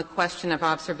specifically on the question of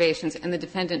observations, and the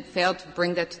defendant failed to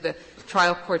bring that to the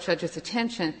trial court judge's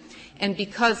attention, and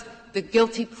because the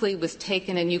guilty plea was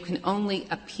taken and you can only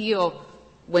appeal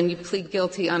when you plead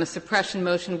guilty on a suppression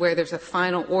motion where there's a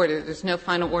final order, there's no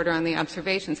final order on the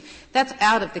observations, that's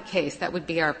out of the case. That would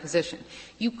be our position.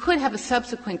 You could have a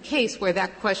subsequent case where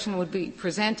that question would be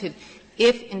presented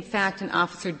if, in fact, an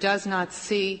officer does not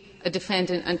see a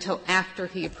defendant until after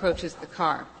he approaches the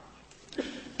car.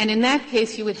 And in that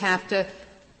case, you would have to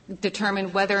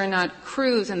determine whether or not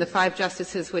Cruz and the 5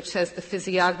 justices, which says the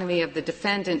physiognomy of the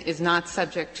defendant is not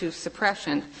subject to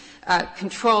suppression,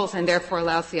 controls and therefore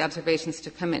allows the observations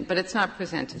to come in. But it's not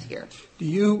presented here. Do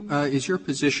you is your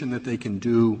position that they can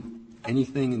do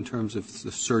anything in terms of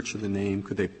the search of the name?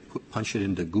 Could they punch it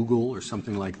into Google or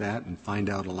something like that and find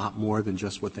out a lot more than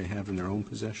just what they have in their own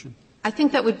possession? I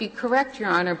think that would be correct, Your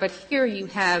Honor, but here you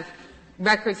have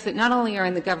records that not only are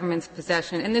in the government's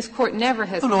possession, and this Court never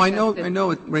has. No, I know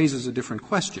it raises a different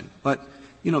question, but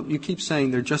you keep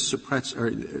saying they're just suppressed, or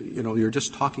you're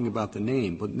just talking about the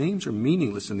name, but names are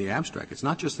meaningless in the abstract. It's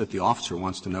not just that the officer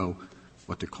wants to know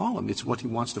what to call him; it's what he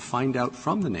wants to find out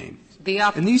from the name.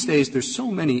 And these days, there's so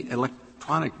many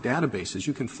electronic databases,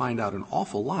 you can find out an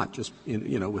awful lot just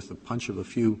with the punch of a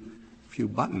few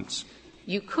buttons.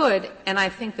 You could, and I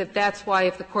think that that's why,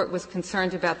 if the Court was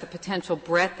concerned about the potential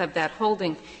breadth of that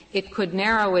holding, it could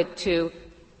narrow it to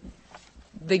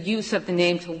the use of the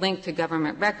name to link to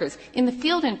government records. In the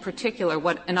field in particular,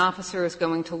 what an officer is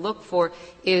going to look for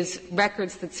is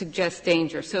records that suggest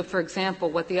danger. So, for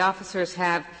example, what the officers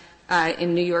have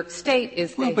in New York State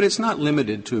is but it's not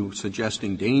limited to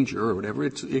suggesting danger or whatever.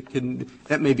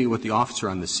 That may be what the officer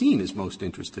on the scene is most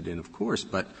interested in, of course,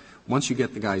 but once you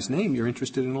get the guy's name, you're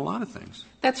interested in a lot of things.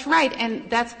 That's right, and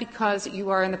that's because you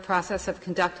are in the process of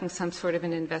conducting some sort of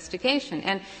an investigation.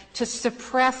 And to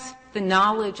suppress the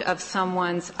knowledge of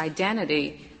someone's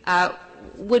identity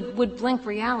would blink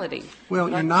reality. Well,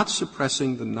 you're not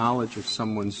suppressing the knowledge of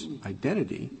someone's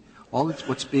identity.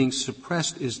 What's being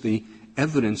suppressed is the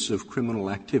evidence of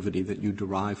criminal activity that you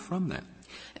derive from that.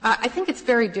 I think it's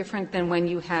very different than when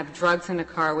you have drugs in a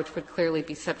car, which would clearly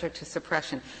be subject to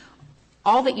suppression.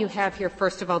 All that you have here,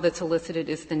 first of all, that's elicited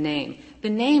is the name. The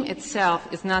name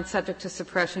itself is not subject to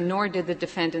suppression, nor did the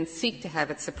defendant seek to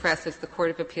have it suppressed, as the Court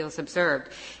of Appeals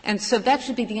observed. And so that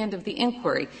should be the end of the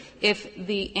inquiry. If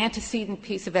the antecedent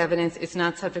piece of evidence is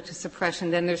not subject to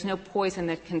suppression, then there's no poison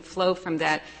that can flow from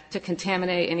that to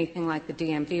contaminate anything like the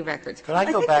DMV records. Could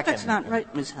I go back? That's not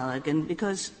right, Ms. Halligan,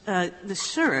 because the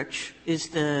search is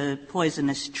the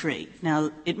poisonous tree. Now,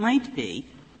 it might be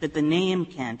that the name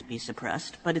can't be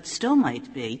suppressed, but it still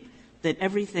might be that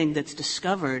everything that's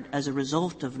discovered as a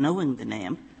result of knowing the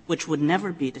name, which would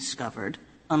never be discovered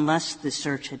unless the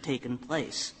search had taken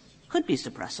place, could be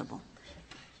suppressible.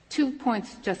 2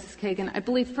 points, Justice Kagan. I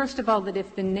believe, first of all, that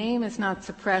if the name is not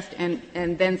suppressed and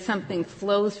then something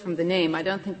flows from the name, I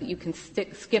don't think that you can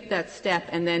skip that step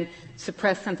and then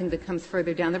suppress something that comes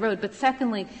further down the road. But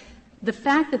secondly, the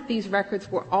fact that these records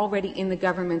were already in the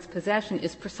government's possession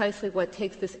is precisely what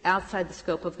takes this outside the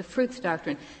scope of the Fruits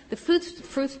Doctrine. The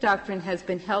Fruits Doctrine has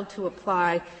been held to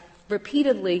apply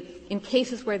repeatedly in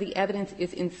cases where the evidence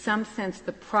is in some sense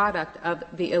the product of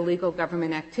the illegal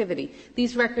government activity.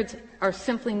 These records are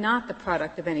simply not the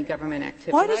product of any government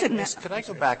activity. Why does it matter? Could I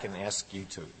go back and ask you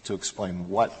to explain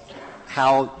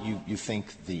how you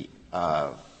think the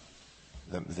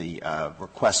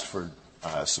request for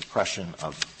suppression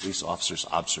of police officers'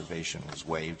 observation was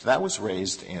waived? That was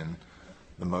raised in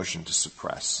the motion to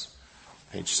suppress,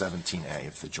 page 17A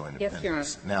of the Joint Appendix. Yes, Your Honor.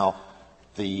 Now,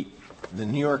 the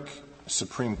New York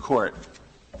Supreme Court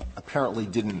apparently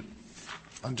didn't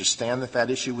understand that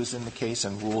issue was in the case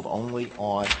and ruled only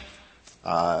on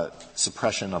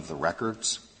suppression of the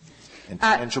records,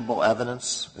 intangible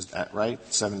evidence. Is that right?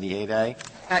 78A.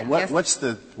 Yes.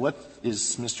 What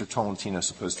is Mr. Tolentino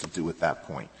supposed to do at that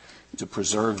point to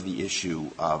preserve the issue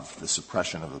of the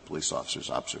suppression of the police officer's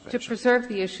observation? To preserve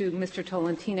the issue, Mr.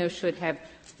 Tolentino should have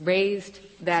raised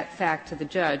that fact to the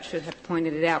judge, should have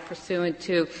pointed it out pursuant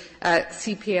to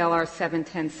CPLR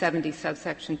 71070,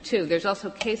 subsection 2. There's also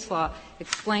case law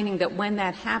explaining that when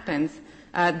that happens,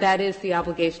 that is the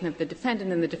obligation of the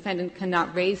defendant, and the defendant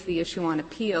cannot raise the issue on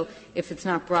appeal if it's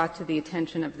not brought to the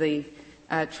attention of the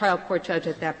trial court judge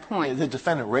at that point. The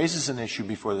defendant raises an issue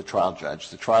before the trial judge.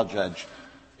 The trial judge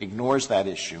ignores that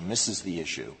issue, misses the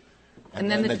issue. And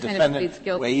then the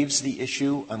defendant waives the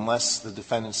issue unless the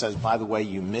defendant says, by the way,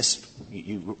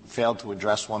 you failed to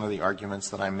address one of the arguments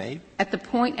that I made? At the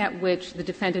point at which the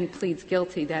defendant pleads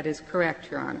guilty, that is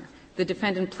correct, Your Honor. The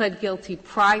defendant pled guilty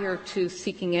prior to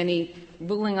seeking any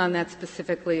ruling on that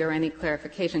specifically or any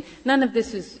clarification. None of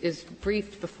this is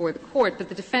briefed before the Court, but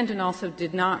the defendant also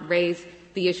did not raise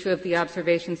the issue of the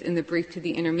observations in the brief to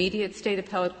the intermediate State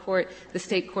appellate court, the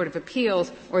State court of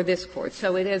appeals, or this Court.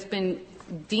 So it has been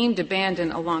deemed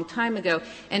abandoned a long time ago.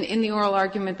 And in the oral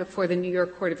argument before the New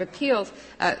York Court of Appeals,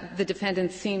 the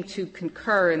defendant seemed to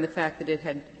concur in the fact that it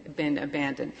had been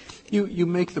abandoned. You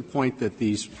make the point that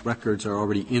these records are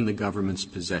already in the government's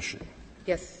possession.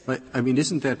 Yes. But, I mean,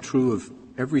 isn't that true of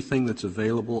everything that's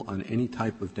available on any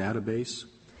type of database?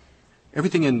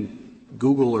 Everything in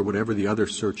Google or whatever the other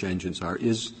search engines are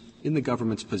is in the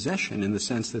government's possession in the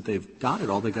sense that they've got it.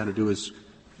 All they've got to do is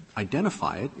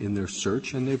identify it in their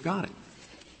search, and they've got it.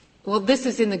 Well, this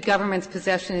is in the government's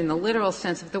possession in the literal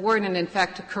sense of the word, and in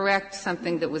fact, to correct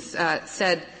something that was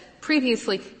said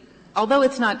previously, although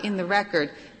it's not in the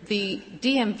record, the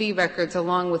DMV records,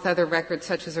 along with other records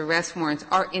such as arrest warrants,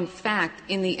 are in fact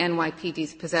in the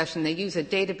NYPD's possession. They use a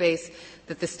database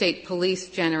that the state police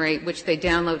generate, which they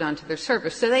download onto their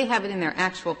server. So they have it in their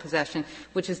actual possession,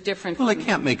 which is different. Well, it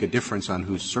can't make a difference on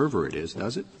whose server it is,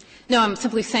 does it? No, I'm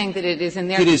simply saying that it is in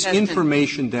their possession. It is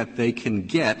information that they can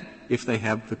get if they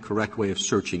have the correct way of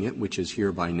searching it, which is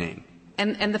here by name.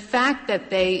 And the fact that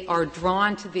they are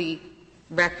drawn to the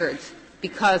records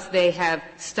because they have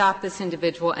stopped this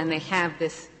individual and they have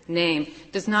this name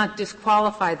does not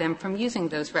disqualify them from using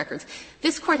those records.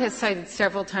 This Court has cited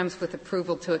several times with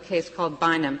approval to a case called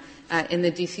Bynum in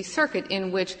the D.C. Circuit,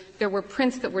 in which there were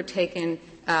prints that were taken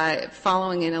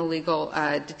following an illegal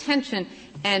detention,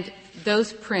 and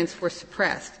those prints were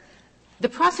suppressed. The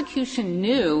prosecution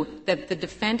knew that the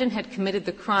defendant had committed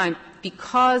the crime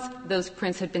because those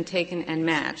prints had been taken and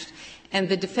matched. And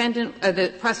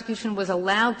the prosecution was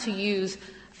allowed to use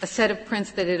a set of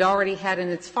prints that it already had in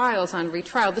its files on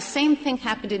retrial. The same thing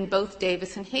happened in both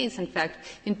Davis and Hayes. In fact,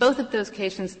 in both of those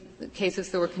cases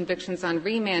there were convictions on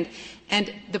remand,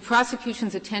 and the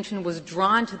prosecution's attention was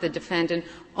drawn to the defendant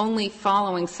only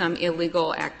following some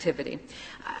illegal activity.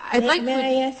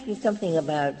 May I ask you something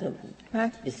about the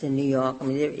practice in New York? I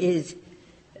mean, there is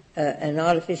an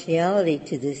artificiality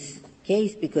to this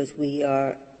case because we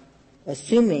are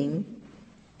assuming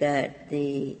that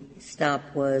the stop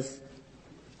was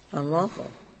unlawful.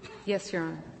 Yes, Your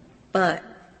Honor. But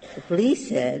the police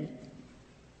said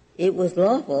it was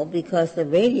lawful because the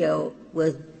radio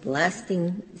was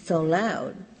blasting so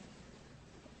loud.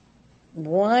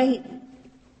 Why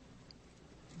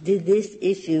did this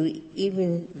issue,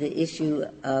 even the issue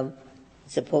of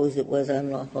suppose it was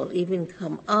unlawful, even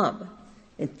come up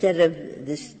instead of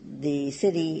the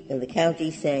city or the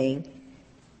county saying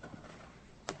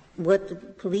what the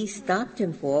police stopped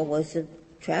him for was a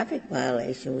traffic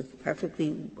violation, was perfectly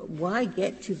 — why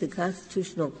get to the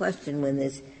constitutional question when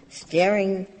there's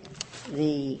staring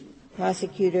the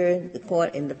prosecutor, the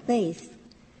court in the face,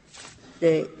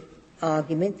 the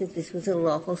argument that this was a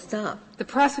lawful stop? The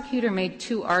prosecutor made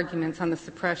two arguments on the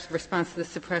response to the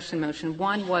suppression motion.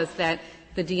 One was that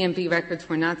the DMV records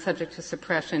were not subject to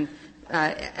suppression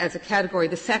as a category.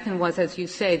 The second was, as you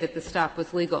say, that the stop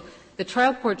was legal. The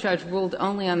trial court judge ruled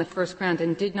only on the first ground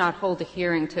and did not hold a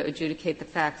hearing to adjudicate the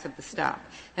facts of the stop.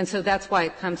 And so that's why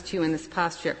it comes to you in this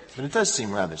posture. But it does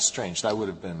seem rather strange. That would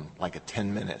have been like a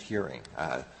 10-minute hearing.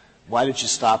 Why did you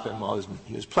stop him? Well,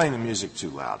 he was playing the music too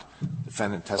loud. The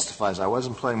defendant testifies, I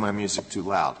wasn't playing my music too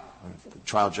loud. The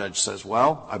trial judge says,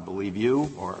 well, I believe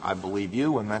you, or I believe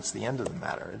you, and that's the end of the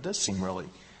matter. It does seem really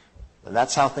 —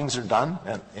 that's how things are done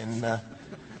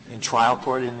in trial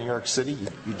court in New York City?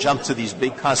 You jump to these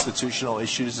big constitutional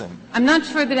issues and — I'm not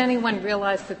sure that anyone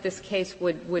realized that this case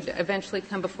would eventually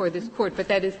come before this Court, but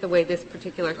that is the way this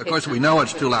particular case — Of course, we know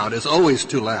it's too loud. It's always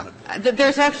too loud.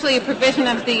 There's actually a provision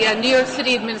of the New York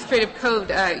City Administrative Code,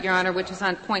 Your Honor, which is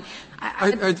on point.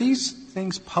 Are these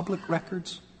things public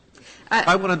records? If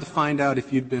I wanted to find out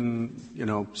if you'd been,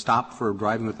 stopped for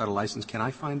driving without a license, can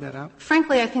I find that out?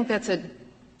 Frankly, I think that's a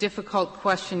difficult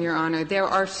question, Your Honor. There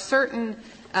are certain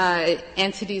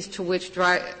entities to which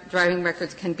driving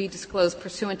records can be disclosed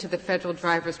pursuant to the Federal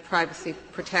Driver's Privacy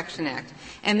Protection Act.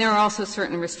 And there are also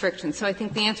certain restrictions. So I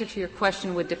think the answer to your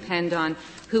question would depend on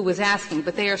who was asking.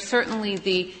 But they are certainly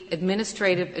the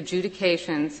administrative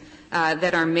adjudications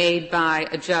that are made by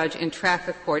a judge in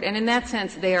traffic court. And in that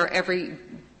sense, they are every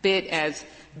bit as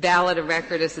valid a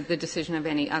record as the decision of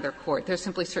any other court. There are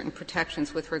simply certain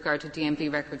protections with regard to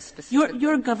DMV records specifically.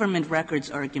 Your government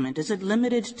records argument, is it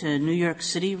limited to New York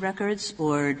City records,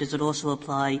 or does it also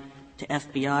apply to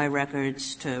FBI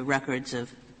records, to records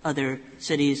of other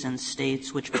cities and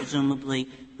states, which presumably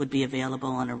would be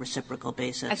available on a reciprocal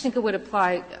basis? I think it would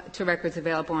apply to records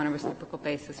available on a reciprocal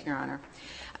basis, Your Honor.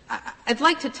 I'd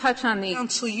like to touch on the —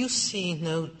 Counsel, you see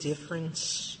no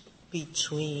difference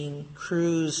between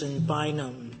Cruz and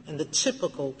Bynum and the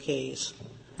typical case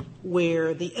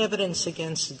where the evidence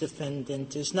against the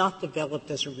defendant is not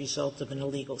developed as a result of an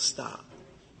illegal stop.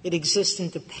 It exists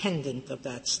independent of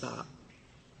that stop.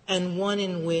 and one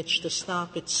in which the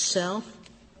stop itself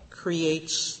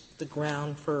creates the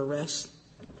ground for arrest?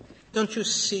 Don't you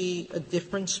see a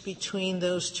difference between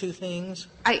those two things?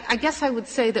 I guess I would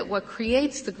say that what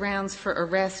creates the grounds for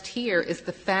arrest here is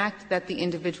the fact that the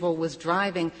individual was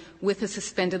driving with a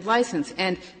suspended license.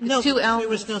 And there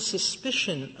was no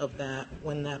suspicion of that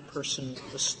when that person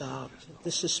was stopped.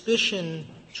 The suspicion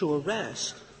to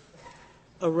arrest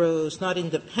arose not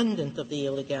independent of the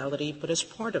illegality, but as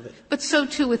part of it. But so,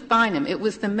 too, with Bynum. It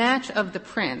was the match of the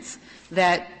prints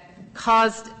that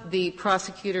caused the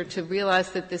prosecutor to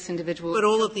realize that this individual. But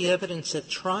all of the evidence at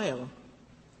trial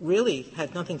really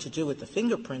had nothing to do with the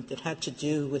fingerprint. It had to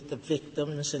do with the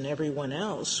victims and everyone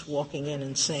else walking in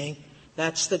and saying,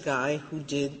 that's the guy who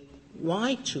did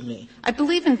Y to me. I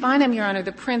believe in Bynum, Your Honor,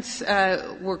 the prints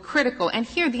were critical. And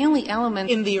here, the only element.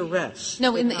 In the arrest.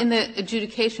 No, in the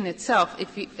adjudication itself.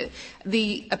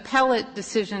 The appellate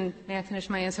decision, may I finish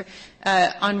my answer,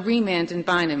 on remand in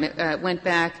Bynum, it went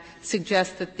back,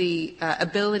 suggests that the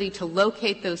ability to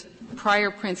locate those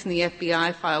prior prints in the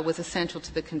FBI file was essential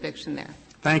to the conviction there.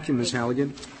 Thank you, Ms.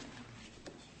 Halligan.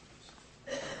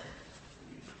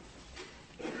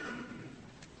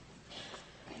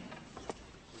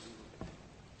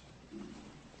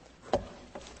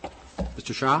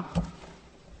 Mr. Shah?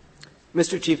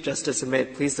 Mr. Chief Justice, and may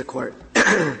it please the Court.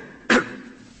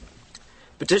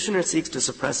 Petitioner seeks to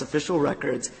suppress official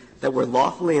records that were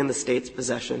lawfully in the State's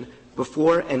possession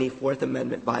before any Fourth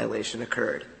Amendment violation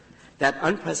occurred. That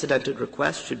unprecedented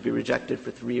request should be rejected for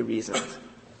three reasons.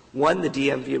 One, the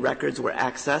DMV records were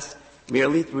accessed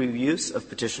merely through use of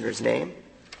petitioner's name.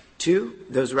 Two,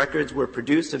 those records were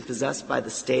produced and possessed by the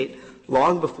State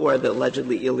long before the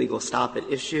allegedly illegal stop at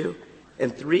issue.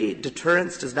 And three,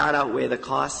 deterrence does not outweigh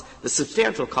the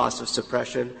substantial cost of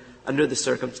suppression under the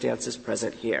circumstances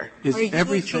present here. Is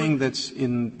everything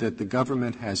that the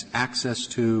government has access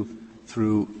to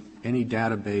through any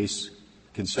database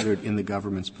considered in the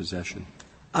government's possession?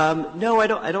 No, I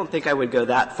don't think I would go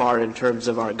that far in terms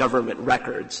of our government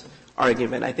records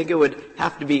argument. I think it would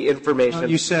have to be information.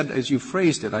 You said, as you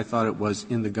phrased it, I thought it was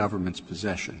in the government's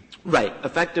possession. Right.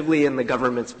 Effectively in the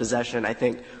government's possession, I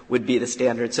think, would be the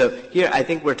standard. So here, I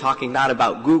think we're talking not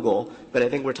about Google, but I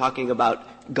think we're talking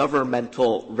about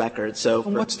governmental records. So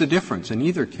what's the difference? In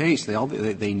either case,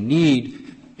 they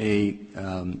need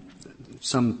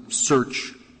some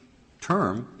search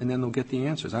term, and then they'll get the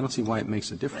answers. I don't see why it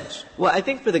makes a difference. Well, I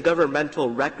think for the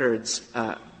governmental records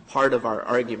part of our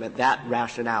argument, that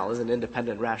rationale is an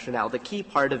independent rationale. The key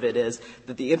part of it is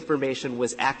that the information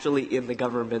was actually in the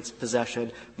government's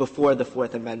possession before the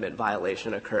Fourth Amendment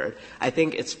violation occurred. I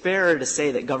think it's fairer to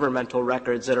say that governmental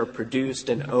records that are produced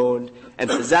and owned and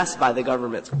possessed by the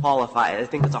government qualify. I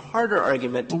think it's a harder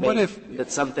argument to make that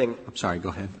something — I'm sorry, go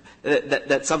ahead.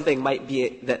 That something might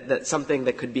be that something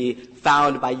that could be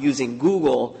found by using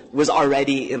Google was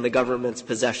already in the government's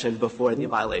possession before the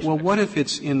violation. Well, what if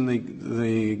it's in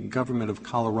the government of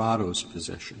Colorado's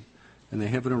possession, and they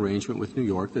have an arrangement with New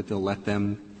York that they'll let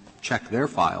them check their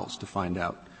files to find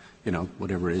out,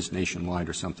 whatever it is, nationwide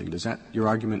or something? Does your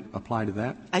argument apply to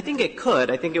that? I think it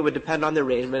could. I think it would depend on the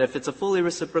arrangement. If it's a fully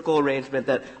reciprocal arrangement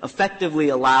that effectively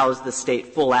allows the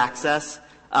State full access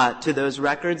to those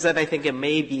records, then I think it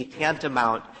may be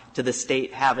tantamount to the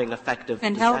State having effective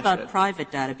And possession. how about private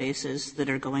databases that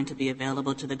are going to be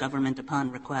available to the government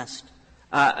upon request?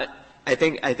 I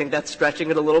think that's stretching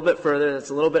it a little bit further. It's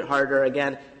a little bit harder.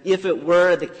 Again, if it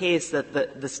were the case that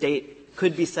the State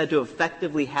could be said to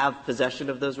effectively have possession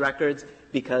of those records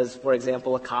because, for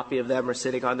example, a copy of them are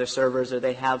sitting on their servers or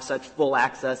they have such full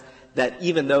access that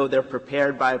even though they're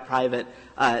prepared by a private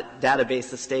database,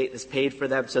 the State has paid for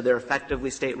them, so they're effectively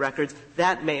State records,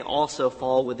 that may also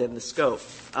fall within the scope.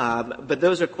 But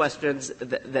those are questions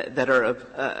that are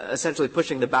essentially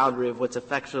pushing the boundary of what's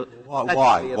effectively.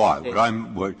 Why?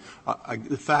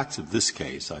 The facts of this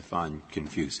case I find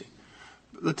confusing.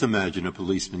 Let's imagine a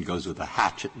policeman goes with a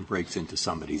hatchet and breaks into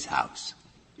somebody's house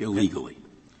illegally.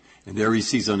 And there he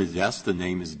sees on his desk the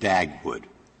name is Dagwood.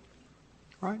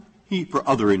 Right? He, for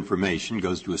other information,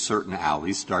 goes to a certain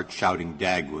alley, starts shouting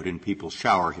Dagwood, and people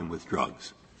shower him with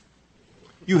drugs.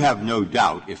 You have no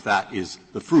doubt if that is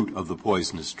the fruit of the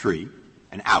poisonous tree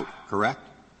and out, correct?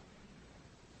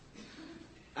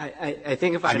 I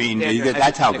think if I mean,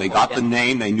 that's how they got the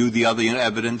name. They knew the other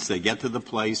evidence. They get to the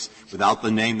place. Without the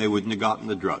name, they wouldn't have gotten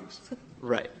the drugs.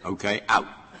 Right. Okay, out.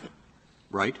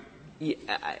 Right?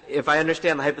 If I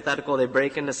understand the hypothetical, they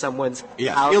break into someone's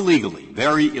house. Illegally,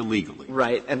 very illegally.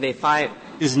 Right, and they find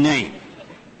his name.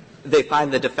 They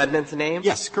find the defendant's name?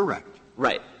 Yes, correct.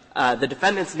 Right. The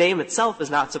defendant's name itself is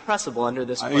not suppressible under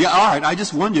this Court's Yeah, all right. I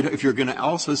just wondered if you're going to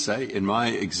also say, in my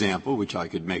example, which I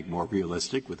could make more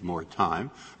realistic with more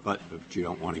time, but you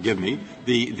don't want to give me,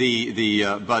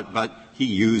 but he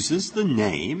uses the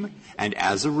name and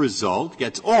as a result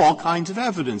gets all kinds of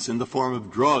evidence in the form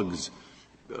of drugs,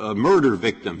 murder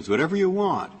victims, whatever you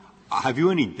want. Have you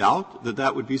any doubt that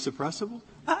that would be suppressible?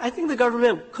 I think the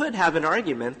government could have an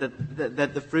argument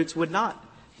that the fruits would not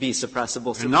be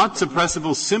suppressible. They're not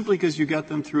suppressible simply because you get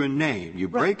them through a name. You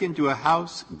break into a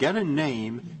house, get a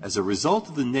name. As a result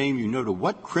of the name, you know to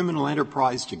what criminal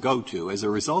enterprise to go to. As a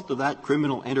result of that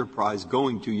criminal enterprise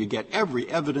going to, you get every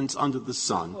evidence under the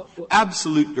sun,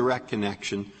 absolute direct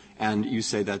connection, and you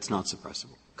say that's not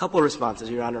suppressible. A couple of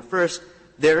responses, Your Honor. First,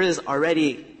 there is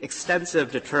already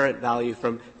extensive deterrent value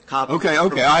from cops. Okay.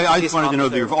 I just wanted to know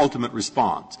your ultimate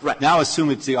response. Right. Now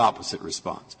assume it's the opposite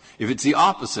response. If it's the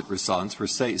opposite response for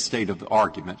state of the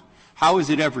argument, how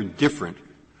is it ever different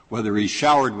whether he's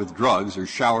showered with drugs or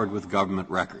showered with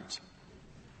government records?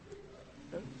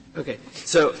 Okay.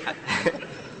 So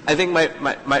I think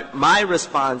my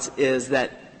response is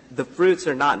that the fruits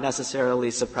are not necessarily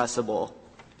suppressible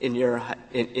in your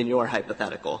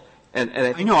hypothetical. And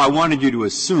I know. I wanted you to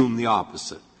assume the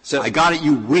opposite. So I got it.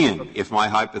 You win if my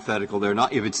hypothetical they're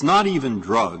not. If it's not even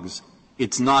drugs,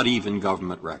 it's not even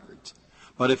government records.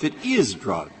 But if it is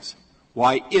drugs,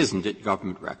 why isn't it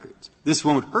government records? This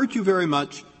won't hurt you very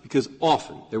much because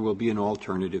often there will be an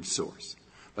alternative source.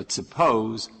 But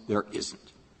suppose there isn't.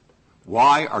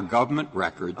 Why are government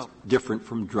records different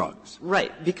from drugs?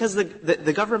 Right. Because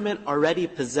the government already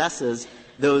possesses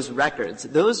those records.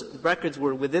 Those records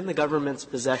were within the government's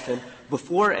possession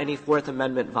before any Fourth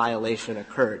Amendment violation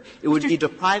occurred. It would be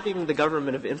depriving the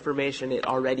government of information it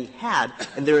already had,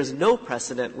 and there is no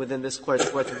precedent within this Court's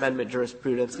Fourth Amendment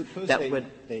jurisprudence that would.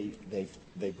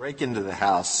 They break into the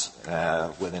house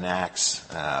with an axe,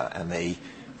 and they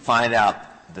find out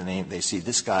the name. They see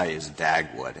this guy is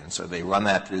Dagwood, and so they run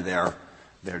that through their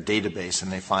database,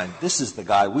 and they find this is the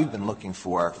guy we've been looking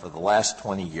for the last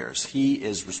 20 years. He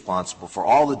is responsible for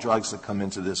all the drugs that come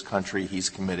into this country. He's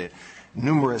committed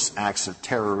numerous acts of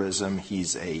terrorism.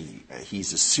 He's a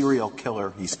serial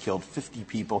killer. He's killed 50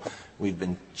 people. We've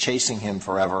been chasing him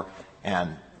forever.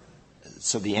 And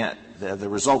so the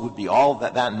result would be all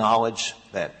that knowledge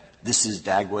that this is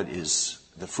Dagwood is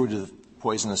the fruit of the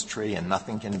poisonous tree and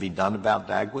nothing can be done about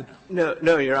Dagwood?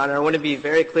 No, Your Honor. I want to be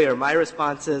very clear. My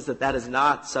response is that is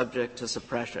not subject to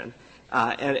suppression.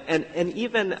 And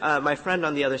even my friend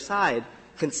on the other side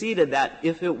conceded that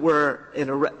if it were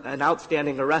an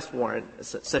outstanding arrest warrant,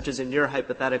 such as in your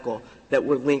hypothetical, that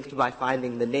were linked by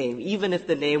finding the name, even if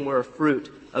the name were a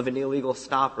fruit of an illegal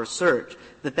stop or search,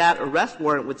 that arrest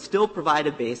warrant would still provide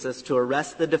a basis to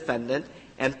arrest the defendant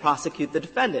and prosecute the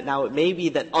defendant. Now, it may be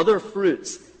that other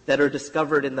fruits that are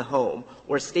discovered in the home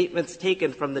or statements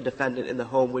taken from the defendant in the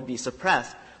home would be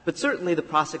suppressed, but certainly the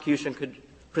prosecution could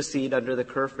proceed under the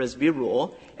Kerr-Frisbee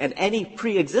rule, and any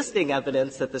pre-existing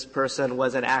evidence that this person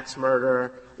was an axe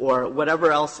murderer or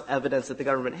whatever else evidence that the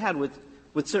government had would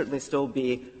certainly still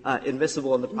be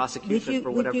admissible in the prosecution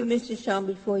for whatever. Would you, Mr. Shaw,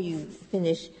 before you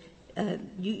finish,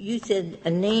 you said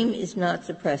a name is not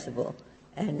suppressible,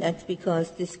 and that's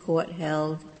because this Court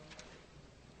held.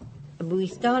 We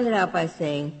started out by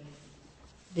saying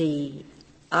the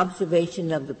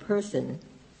observation of the person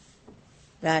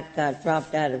that got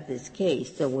dropped out of this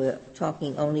case, so we're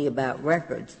talking only about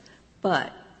records.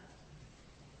 But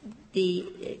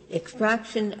the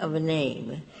extraction of a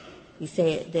name, you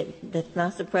say that's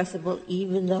not suppressible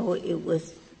even though it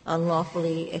was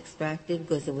unlawfully extracted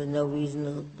because there was no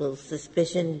reasonable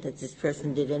suspicion that this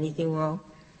person did anything wrong?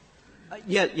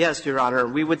 Yes, Your Honor.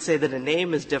 We would say that a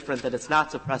name is different, that it's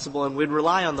not suppressible, and we'd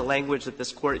rely on the language that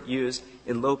this Court used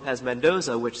in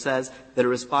Lopez-Mendoza, which says that a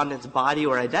respondent's body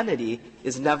or identity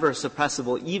is never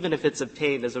suppressible, even if it's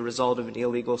obtained as a result of an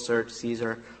illegal search,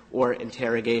 seizure, or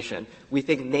interrogation. We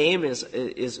think name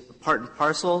is part and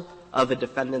parcel of a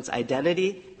defendant's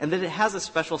identity, and that it has a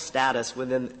special status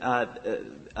within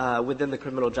the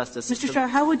criminal justice system. Mr. Shaw,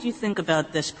 how would you think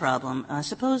about this problem?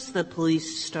 Suppose the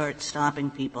police start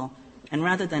stopping people, and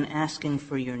rather than asking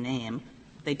for your name,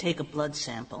 they take a blood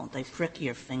sample, they prick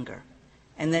your finger,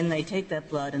 and then they take that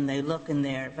blood and they look in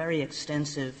their very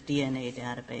extensive DNA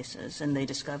databases, and they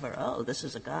discover, oh, this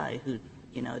is a guy who,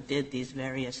 did these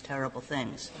various terrible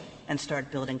things, and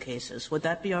start building cases. Would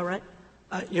that be all right?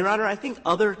 Your Honor, I think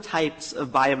other types of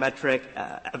biometric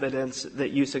evidence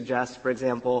that you suggest, for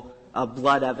example,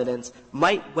 blood evidence,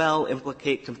 might well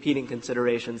implicate competing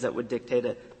considerations that would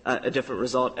dictate a different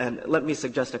result. And let me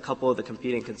suggest a couple of the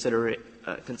competing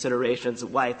considerations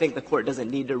why I think the Court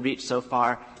doesn't need to reach so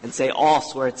far and say all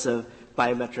sorts of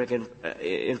biometric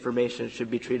information should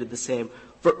be treated the same.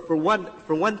 For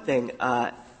one thing,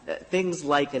 things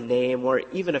like a name or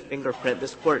even a fingerprint,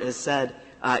 this Court has said,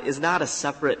 is not a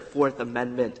separate Fourth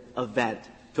Amendment event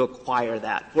to acquire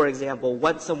that. For example,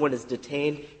 once someone is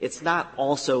detained, it's not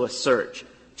also a search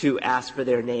to ask for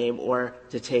their name or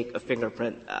to take a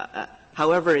fingerprint.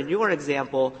 However, in your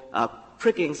example,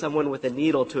 pricking someone with a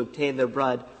needle to obtain their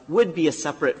blood would be a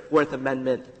separate Fourth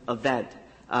Amendment event,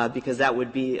 because that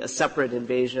would be a separate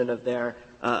invasion of their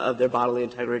bodily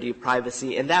integrity,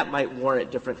 privacy, and that might warrant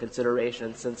different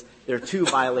considerations. Since there are two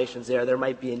violations there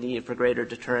might be a need for greater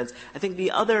deterrence. I think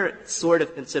the other sort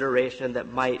of consideration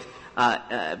that might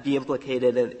be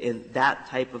implicated in that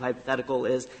type of hypothetical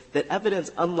is that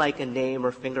evidence, unlike a name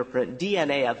or fingerprint,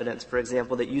 DNA evidence, for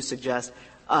example, that you suggest,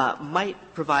 might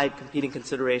provide competing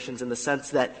considerations in the sense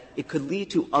that it could lead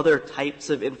to other types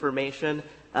of information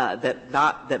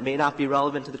that may not be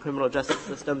relevant to the criminal justice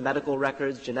system, medical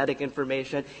records, genetic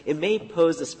information. It may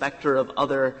pose a specter of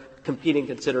other competing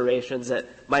considerations that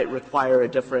might require a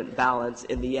different balance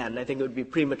in the end. I think it would be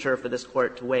premature for this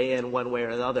Court to weigh in one way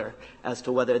or the other as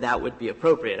to whether that would be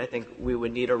appropriate. I think we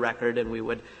would need a record, and we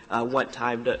would want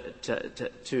time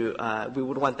we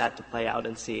would want that to play out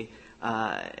and see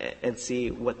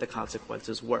what the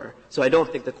consequences were. So I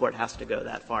don't think the Court has to go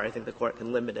that far. I think the Court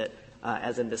can limit it,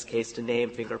 as in this case, to name,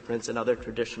 fingerprints, and other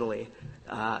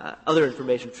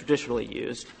information traditionally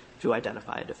used to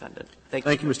identify a defendant. Thank you.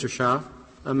 Thank you, Mr. Shah.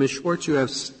 Ms. Schwartz, you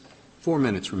have 4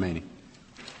 minutes remaining.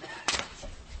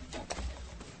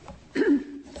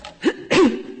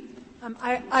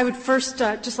 I would first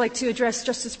just like to address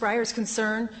Justice Breyer's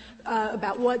concern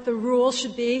about what the rule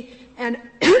should be. And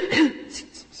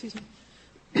excuse me.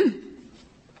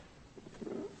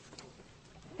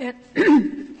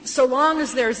 And so long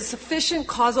as there is a sufficient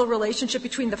causal relationship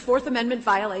between the Fourth Amendment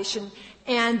violation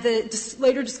and the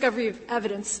later discovery of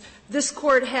evidence, this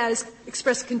Court has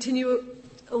expressed continued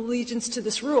allegiance to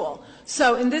this rule.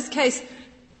 So in this case,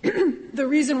 the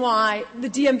reason why the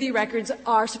DMV records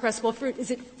are suppressible fruit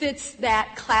is it fits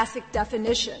that classic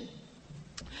definition.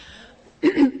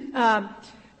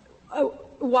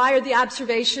 Why are the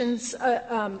observations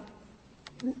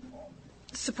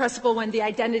suppressible when the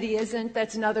identity isn't?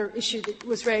 That's another issue that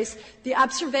was raised. The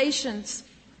observations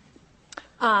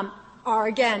are,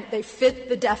 again, they fit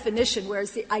the definition,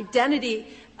 whereas the identity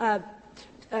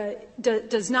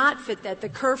does not fit that. The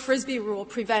Kerr-Frisbee rule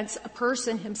prevents a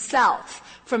person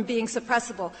himself from being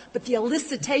suppressible, but the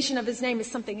elicitation of his name is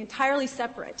something entirely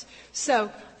separate. So,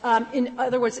 in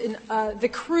other words, in the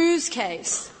Cruz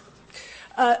case,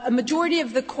 a majority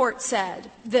of the Court said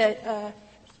that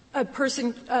a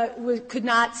person could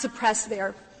not suppress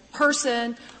their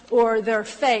person or their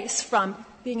face from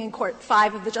being in court.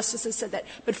 5 of the justices said that.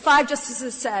 But 5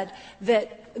 justices said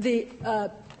that the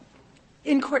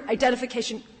in-court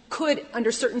identification could,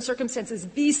 under certain circumstances,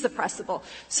 be suppressible.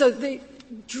 So they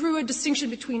drew a distinction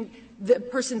between the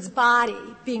person's body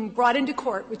being brought into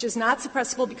court, which is not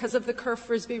suppressible because of the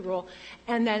Kerr-Frisbee rule,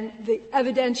 and then the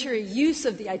evidentiary use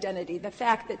of the identity. The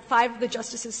fact that 5 of the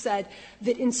justices said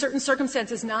that in certain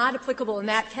circumstances not applicable in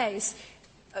that case,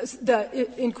 the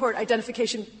in-court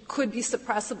identification could be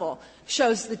suppressible,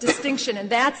 shows the distinction. And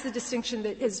that's the distinction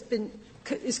that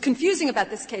is confusing about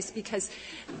this case, because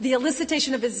the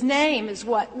elicitation of his name is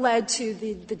what led to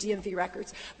the DMV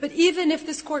records. But even if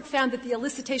this Court found that the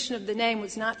elicitation of the name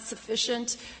was not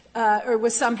sufficient or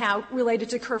was somehow related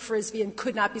to Kerr-Frisbee and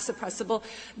could not be suppressible,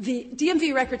 the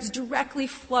DMV records directly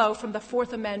flow from the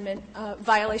Fourth Amendment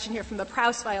violation here, from the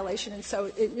Prowse violation, and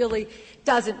so it really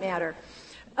doesn't matter.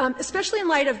 Especially in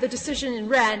light of the decision in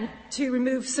Wren to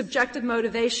remove subjective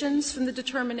motivations from the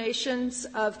determinations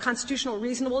of constitutional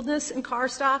reasonableness in car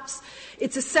stops,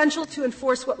 it's essential to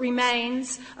enforce what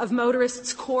remains of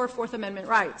motorists' core Fourth Amendment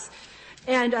rights.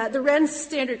 And the Wren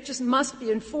standard just must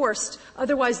be enforced.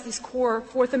 Otherwise, these core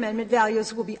Fourth Amendment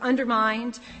values will be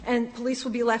undermined, and police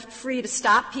will be left free to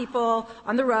stop people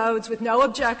on the roads with no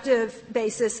objective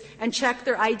basis and check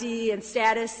their ID and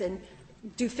status and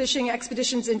do fishing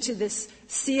expeditions into this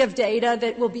sea of data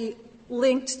that will be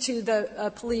linked to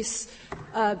the police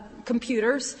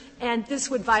computers, and this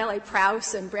would violate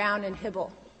Prowse and Brown and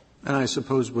Hibble. And I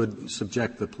suppose would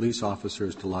subject the police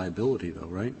officers to liability, though,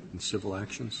 right, in civil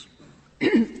actions?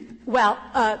 Well,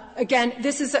 again,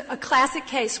 this is a classic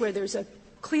case where there's a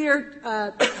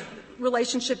clear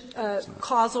relationship,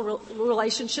 causal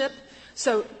relationship.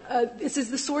 So this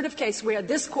is the sort of case where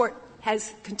this Court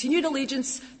has continued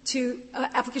allegiance to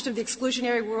application of the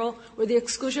exclusionary rule, where the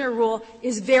exclusionary rule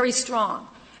is very strong.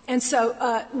 And so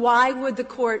why would the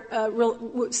Court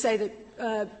say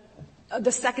that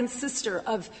the second sister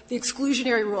of the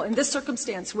exclusionary rule in this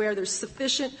circumstance, where there's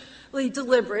sufficiently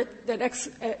deliberate that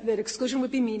that exclusion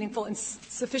would be meaningful and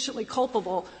sufficiently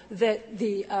culpable that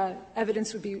the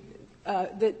evidence would be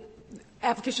that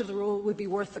application of the rule would be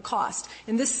worth the cost.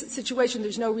 In this situation,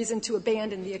 there's no reason to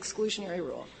abandon the exclusionary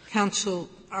rule. Counsel,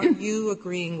 are you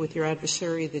agreeing with your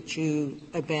adversary that you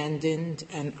abandoned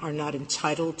and are not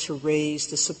entitled to raise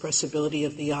the suppressibility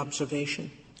of the observation?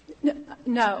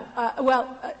 No.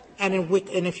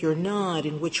 And if you're not,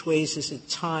 in which ways is it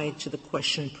tied to the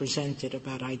question presented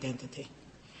about identity,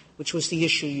 which was the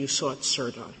issue you sought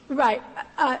cert on? Right.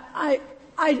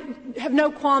 I have no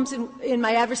qualms in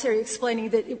my adversary explaining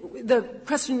that the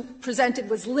question presented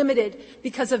was limited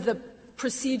because of the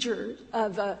procedure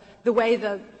of the way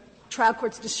the trial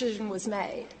court's decision was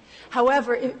made.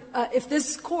 However, if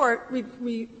this Court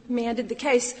remanded the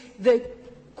case, the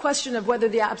question of whether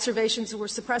the observations were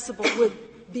suppressible would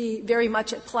be very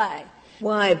much at play.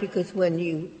 Why? Because when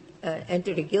you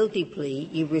entered a guilty plea,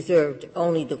 you reserved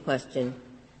only the question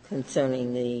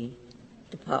concerning the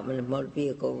Department of Motor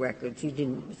Vehicle Records. You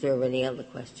didn't reserve any other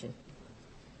question.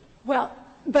 Well,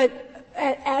 but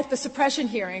at the suppression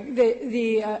hearing,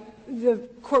 the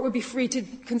Court would be free to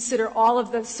consider all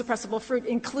of the suppressible fruit,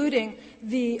 including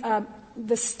the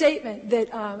statement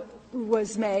that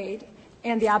was made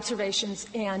and the observations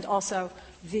and also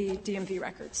the DMV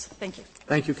records. Thank you.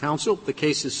 Thank you, counsel. The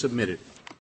case is submitted.